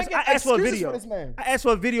asked for a video. I asked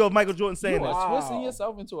for a video of Michael Jordan saying that. You are twisting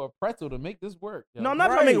yourself into a pretzel to make this work. Yo. No, I'm not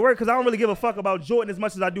trying to make it work because I don't really give a fuck about Jordan as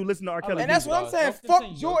much as I do listen to R. Kelly. And that's what I'm saying.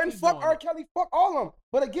 Fuck Jordan, fuck R. Kelly, fuck all of them.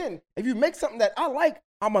 But again, if you make something that I like,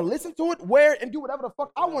 I'm going to listen to it, wear it, and do whatever the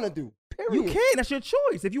fuck I want to do. Period. You can. That's your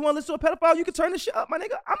choice. If you want to listen to a pedophile, you can turn this shit up, my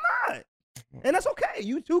nigga. I'm not. And that's okay.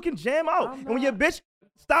 You two can jam out. And when your bitch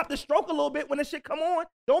stop the stroke a little bit when this shit come on,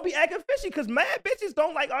 don't be acting fishy, because mad bitches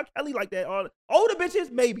don't like R. Kelly like that. Older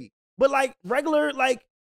bitches, maybe. But like regular, like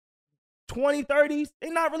 20, 30s,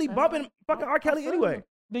 they not really bumping fucking R. Kelly anyway.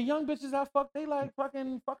 The young bitches I fuck, they like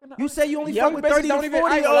fucking. You say you only fuck with 30 to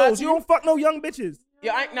 40-year-olds. You don't fuck no young bitches.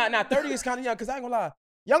 Yeah, nah, 30 is kind of young, because I ain't gonna lie.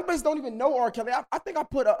 Young bitches don't even know R. Kelly. I think I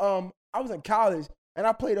put I was in college, and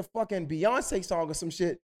I played a fucking Beyonce song or some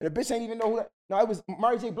shit, and the bitch ain't even know who that. No, it was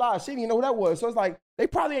Mary J. Blige. She didn't even know who that was. So it's like, they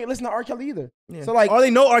probably ain't listening to R. Kelly either. Yeah. So like, all they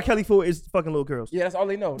know R. Kelly for is fucking little girls. Yeah, that's all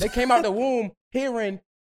they know. They came out the womb hearing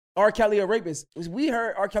R. Kelly a rapist. We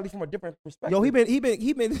heard R. Kelly from a different perspective. Yo, he been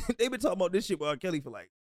they've been talking about this shit with R. Kelly for like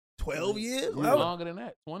 12 years. Longer than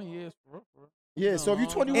that, 20 years for real. Yeah, so if you're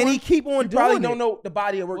 21, and he keep on doing probably it. Don't know the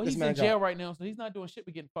body of work this man got. He's in jail right now, so he's not doing shit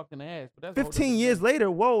but getting fucked in the ass. But that's 15 years later,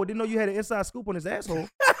 whoa, didn't know you had an inside scoop on his asshole.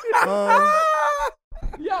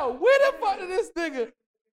 Yo, where the fuck is this nigga?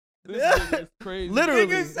 This nigga is crazy. Literally.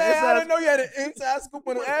 Nigga said, I didn't know you had an inside scoop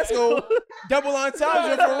on his asshole. Double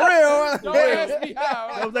entendre for real. Don't ask me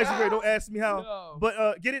how. That was actually great. Don't ask me how. No.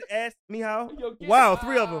 But get it? Ask me how. Yo, wow,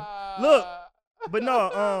 3 of them. Look, but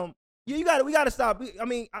no, we gotta stop. I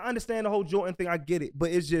mean, I understand the whole Jordan thing. I get it,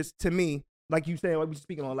 but it's just, to me, like you said, like we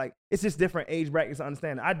speaking on, like it's just different age brackets to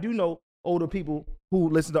understand. I do know older people who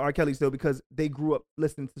listen to R. Kelly still because they grew up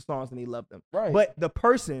listening to songs and they love them. Right. But the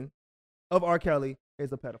person of R. Kelly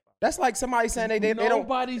is a pedophile. That's like somebody saying they don't.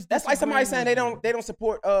 That's like somebody saying they don't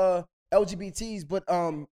support LGBTs, but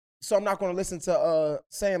so I'm not going to listen to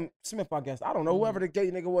Sam Smith, I guess. I don't know, whoever the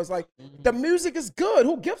gay nigga was. Like, the music is good.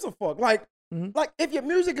 Who gives a fuck? Like, like if your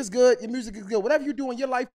music is good, your music is good. Whatever you do in your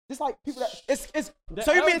life, just like people that it's.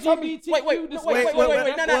 So you mean to tell me? Wait,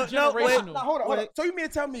 no, hold on. So you mean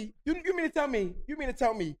to tell me? You mean to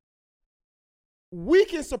tell me? We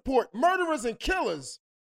can support murderers and killers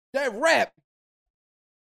that rap.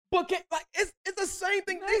 But like it's the same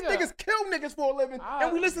thing. These niggas kill niggas for a living,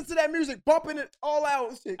 and we listen to that music, bumping it all out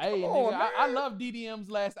and shit. Hey, nigga, I love DDM's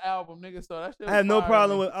last album, nigga. So that shit. I have no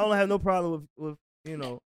problem with. I don't have no problem with you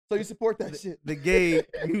know. So you support that shit? The gay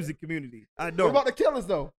music community. I don't. What about the killers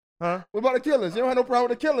though? Huh? What about the killers? You don't have no problem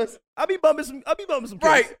with the killers? I be bumping some. Killers.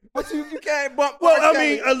 Right, but you can't bump. Well, I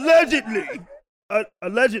mean,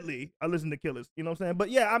 allegedly, I listen to Killers. You know what I'm saying? But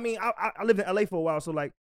yeah, I mean, I lived in LA for a while, so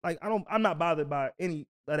like I'm not bothered by any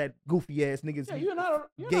of that goofy ass niggas. Yeah, you're not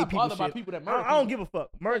gay bothered shit. by people that murder. I don't give a fuck.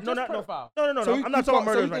 No. So I'm not talking about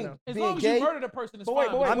murders right now. As long as you murder the person, it's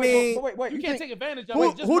fine. Wait, you can't take advantage of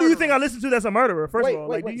it. Who do you think I listen to that's a murderer? First of all,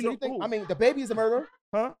 like, do you know? I mean, the baby is a murderer.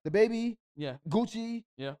 Huh? The baby. Yeah. Gucci.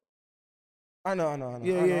 Yeah. I know.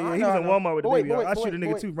 Yeah. He was in Walmart with the baby. I shoot a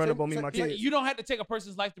nigga too, run up on me and my kids. You don't have to take a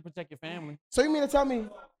person's life to protect your family. So you mean to tell me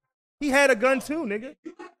he had a gun too, nigga?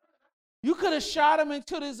 You could have shot him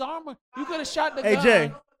into his armor. You could have shot the gun. Hey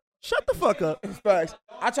Jay, shut the fuck up. Facts.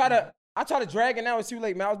 I try to drag it now. It's too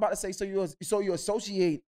late, man. I was about to say so you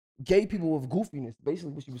associate gay people with goofiness.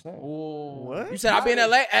 Basically, what you were saying. What? You said I've been in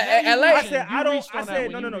LA. I said I don't. I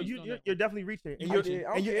said no. You're definitely reaching.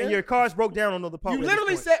 And your cars broke down on the part. You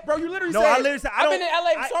literally said, bro. No, I literally said I've been in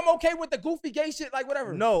LA, so I'm okay with the goofy gay shit, like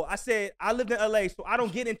whatever. No, I said I lived in LA, so I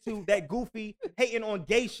don't get into that goofy hating on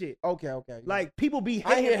gay shit. Okay. Like people be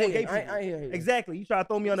hating on gay people. I hear you. Exactly. You try to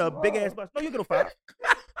throw me under a big ass bus. No, you get no 5.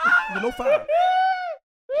 You get no 5.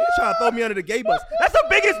 You try to throw me under the gay bus. That's the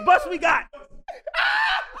biggest bus we got.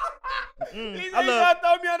 I love.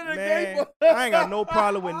 Throw me under the gay Man, I ain't got no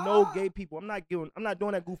problem with no gay people. I'm not doing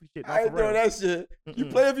that goofy shit. I ain't doing that shit. You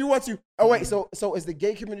play if you want to. Oh wait, so is the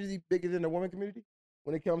gay community bigger than the woman community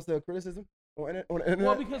when it comes to criticism on the internet?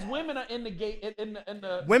 Well, because women are in the gay in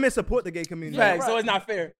the women support the gay community. Yeah, right. So it's not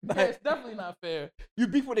fair. Yeah, it's definitely not fair. You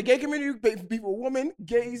beef with the gay community, you beef with women,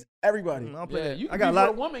 gays, everybody. You I got a lot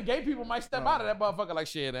of women. Gay people might step out of that motherfucker like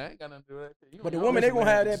shit. I ain't got nothing to do with that. But the women, they gonna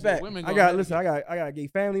have that back. I got gay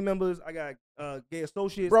family members. I got gay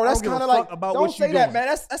associates. Bro, that's kind of like about don't what say you that, doing.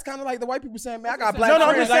 man. That's kind of like the white people saying, man, I got black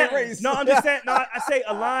friends. I'm just saying. No, I say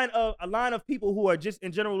a line of people who are just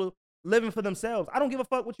in general living for themselves. I don't give a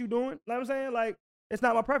fuck what you doing. You know what I'm saying? Like, it's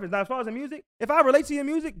not my preference. Now, as far as the music, if I relate to your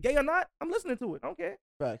music, gay or not, I'm listening to it. I don't care.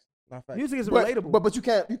 Facts. Not facts. Music is relatable. But you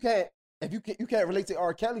can't relate to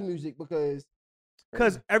R. Kelly music because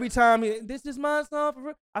every time this is my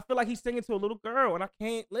song, I feel like he's singing to a little girl and I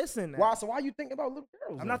can't listen. Now. Why? So why you thinking about little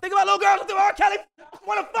girls? I'm not thinking about little girls. I'm thinking about R. Kelly. I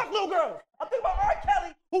want to fuck little girls. I'm thinking about R.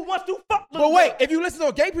 Kelly who wants to fuck little girls. But wait, if you listen to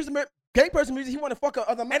a gay person music, he want to fuck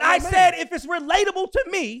other men. And I said if it's relatable to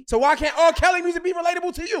me. So why can't R. Kelly music be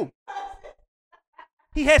relatable to you?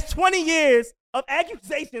 He has 20 years of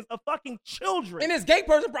accusations of fucking children. And this gay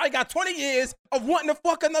person probably got 20 years of wanting to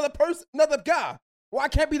fuck another guy. Why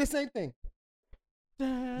can't be the same thing?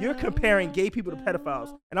 You're comparing gay people to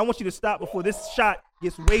pedophiles. And I want you to stop before this shot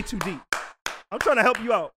gets way too deep. I'm trying to help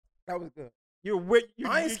you out. That was good.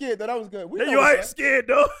 I ain't scared though. That was good. You ain't scared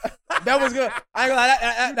though. That was good. I ain't gonna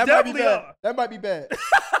lie. That might be bad. That might be bad.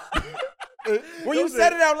 When you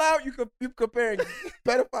said it out loud, you comparing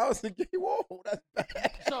pedophiles to gay. Whoa, that's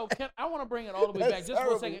bad. So I want to bring it all the way back just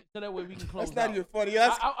for a second, so that way we can close. That's not out. even funny.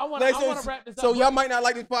 I want to wrap this up. So y'all might not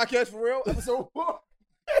like this podcast for real. Episode 4.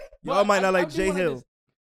 Y'all might not like Jay Hill.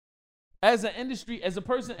 As an industry, as a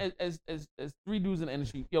person, as three dudes in the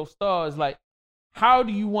industry, stars, like, how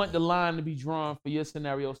do you want the line to be drawn for your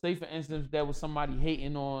scenario? Say, for instance, there was somebody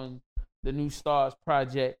hating on the new Stars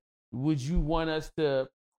project. Would you want us to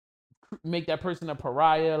make that person a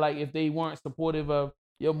pariah, like if they weren't supportive of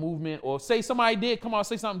your movement? Or say somebody did come out and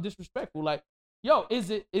say something disrespectful, like, yo,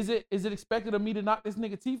 is it expected of me to knock this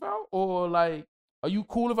nigga teeth out? Or like, are you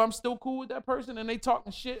cool if I'm still cool with that person and they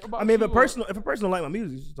talking shit about? I mean, if a person don't like my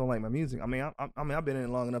music, you just don't like my music. I mean, I've been in it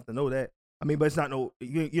long enough to know that. I mean, but it's not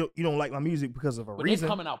you don't like my music because of a reason. They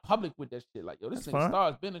coming out public with that shit, like, yo, this nigga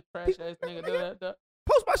Stars been a trash ass nigga.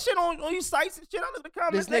 Post my shit on these sites and shit. I look at the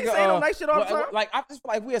comments. They say no nice shit all the time. Like, I just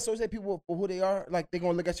feel like we associate people for who they are. Like, they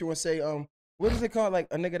gonna look at you and say, what is it called? Like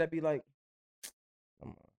a nigga that be like,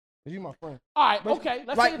 you my friend. All right, okay.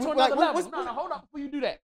 Let's take it to another level. No, hold up before you do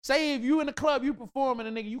that. Say if you in the club, you performing,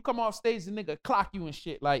 and nigga, you come off stage, and nigga clock you and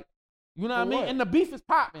shit. Like, you know what I mean? And the beef is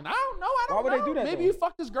popping. I don't know. Why would they do that? Maybe you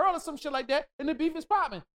fuck this girl or some shit like that, and the beef is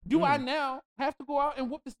popping. Do I now have to go out and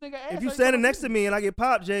whoop this nigga ass? If you standing next to me and I get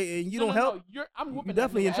popped, Jay, and you don't help, I'm whooping. You're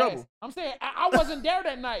definitely in trouble. Ass. I'm saying I wasn't there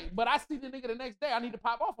that night, but I see the nigga the next day. I need to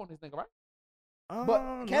pop off on this nigga, right?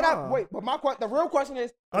 But can I wait? But the real question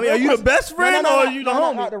is, I mean, are you the best friend or are you the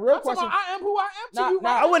homie? The real question, I am who I am to you.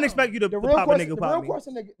 I wouldn't expect you to pop a nigga.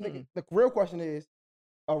 The real question is,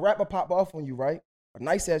 a rapper pop off on you, right? A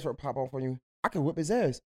nice ass rapper pop off on you. I can whip his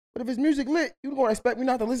ass. But if his music lit, you gonna expect me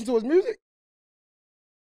not to listen to his music?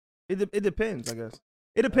 It depends, I guess.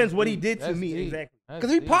 It depends what he did to me exactly.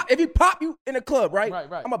 Because if he pop you in the club, right?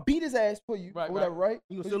 I'm gonna beat his ass for you, or whatever, right?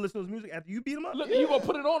 You gonna still listen to his music after you beat him up? Look, you gonna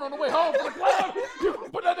put it on the way home from the club. You gonna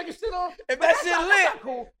put that nigga shit on. If that shit lit,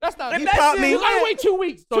 cool. That's not. If that shit lit, I wait 2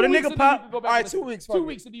 weeks. So the nigga pop. All right, 2 weeks. 2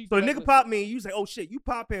 weeks. So the nigga pop me. You say, oh shit, you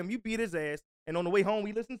pop him. You beat his ass. And on the way home,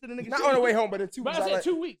 we listen to the nigga. Not on the way home, but in 2 weeks. But I said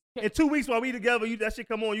 2 weeks. In 2 weeks while we together, that shit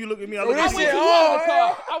come on. You look at me. I look at you.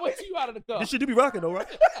 I went to you out of the car. This shit do be rocking though, right?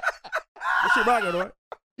 This shit rocking though, right?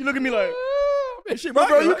 You look at me like, this shit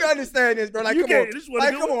rocking. Bro, you can understand this, bro. Like, come on.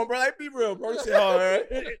 Like, come on, bro. Like, be real, bro. This shit hard,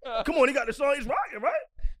 right? Come on, he got the song. He's rocking, right?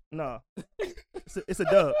 Nah. It's a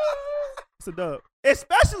dub. It's a dub.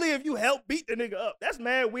 Especially if you help beat the nigga up. That's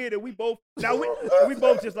mad weird that we both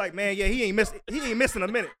just like, man, yeah, he ain't missing a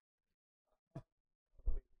minute.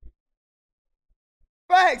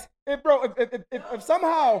 Facts. If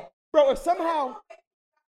somehow, what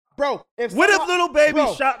if little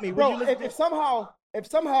baby shot me? Bro, if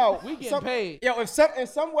somehow we get paid. Yo, in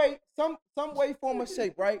some way, form, or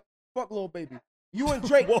shape, right? Fuck little baby. You and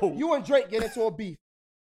Drake get into a beef,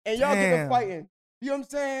 and y'all get to fighting. You know what I'm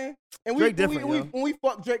saying? And when we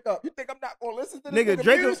fuck Drake up, you think I'm not gonna listen to this nigga?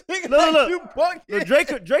 Drake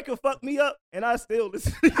look, Drake will fuck me up, and I still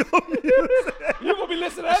listen to your music. You gonna be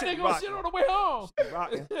listening to that nigga on shit on the way home.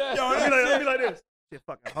 Rocking. Yo, I'll be like this. Shit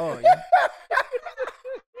fucking hard, yeah.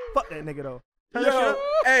 Fuck that nigga though. Yo,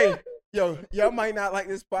 hey, Yo, y'all might not like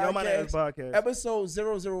this podcast. Y'all might not like this podcast. Episode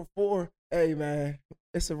 004. Hey, man,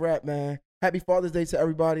 it's a wrap, man. Happy Father's Day to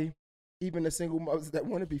everybody. Even the single mothers that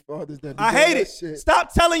want to be fathers. I hate it. Shit.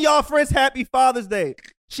 Stop telling y'all friends Happy Father's Day.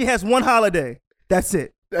 She has one holiday. That's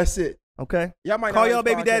it. That's it. Okay? Y'all might call not y'all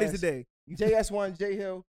baby daddies today. JS1, J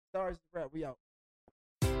Hill, Stars Rap. We out.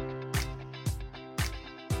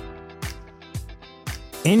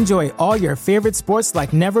 Enjoy all your favorite sports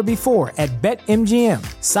like never before at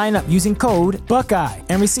BetMGM. Sign up using code Buckeye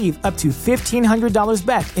and receive up to $1,500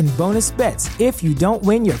 back in bonus bets if you don't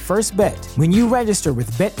win your first bet. When you register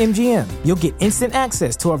with BetMGM, you'll get instant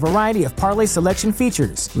access to a variety of parlay selection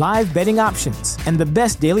features, live betting options, and the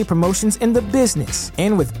best daily promotions in the business.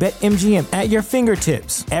 And with BetMGM at your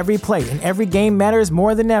fingertips, every play and every game matters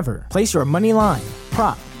more than ever. Place your money line,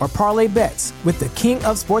 prop, or parlay bets with the king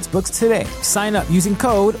of sportsbooks today. Sign up using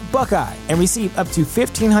code Buckeye and receive up to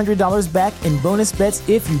 $1,500 back in bonus bets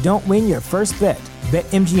if you don't win your first bet.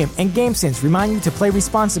 BetMGM and GameSense remind you to play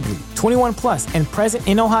responsibly. 21 plus and present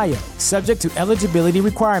in Ohio, subject to eligibility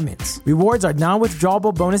requirements. Rewards are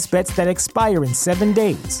non-withdrawable bonus bets that expire in 7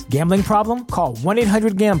 days. Gambling problem? Call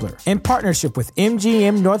 1-800-GAMBLER in partnership with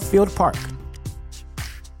MGM Northfield Park.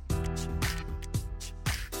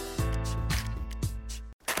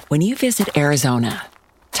 When you visit Arizona,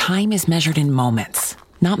 time is measured in moments,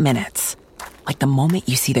 not minutes. Like the moment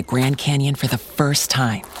you see the Grand Canyon for the first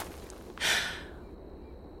time.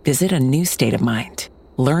 Visit a new state of mind.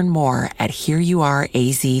 Learn more at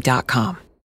hereyouareaz.com.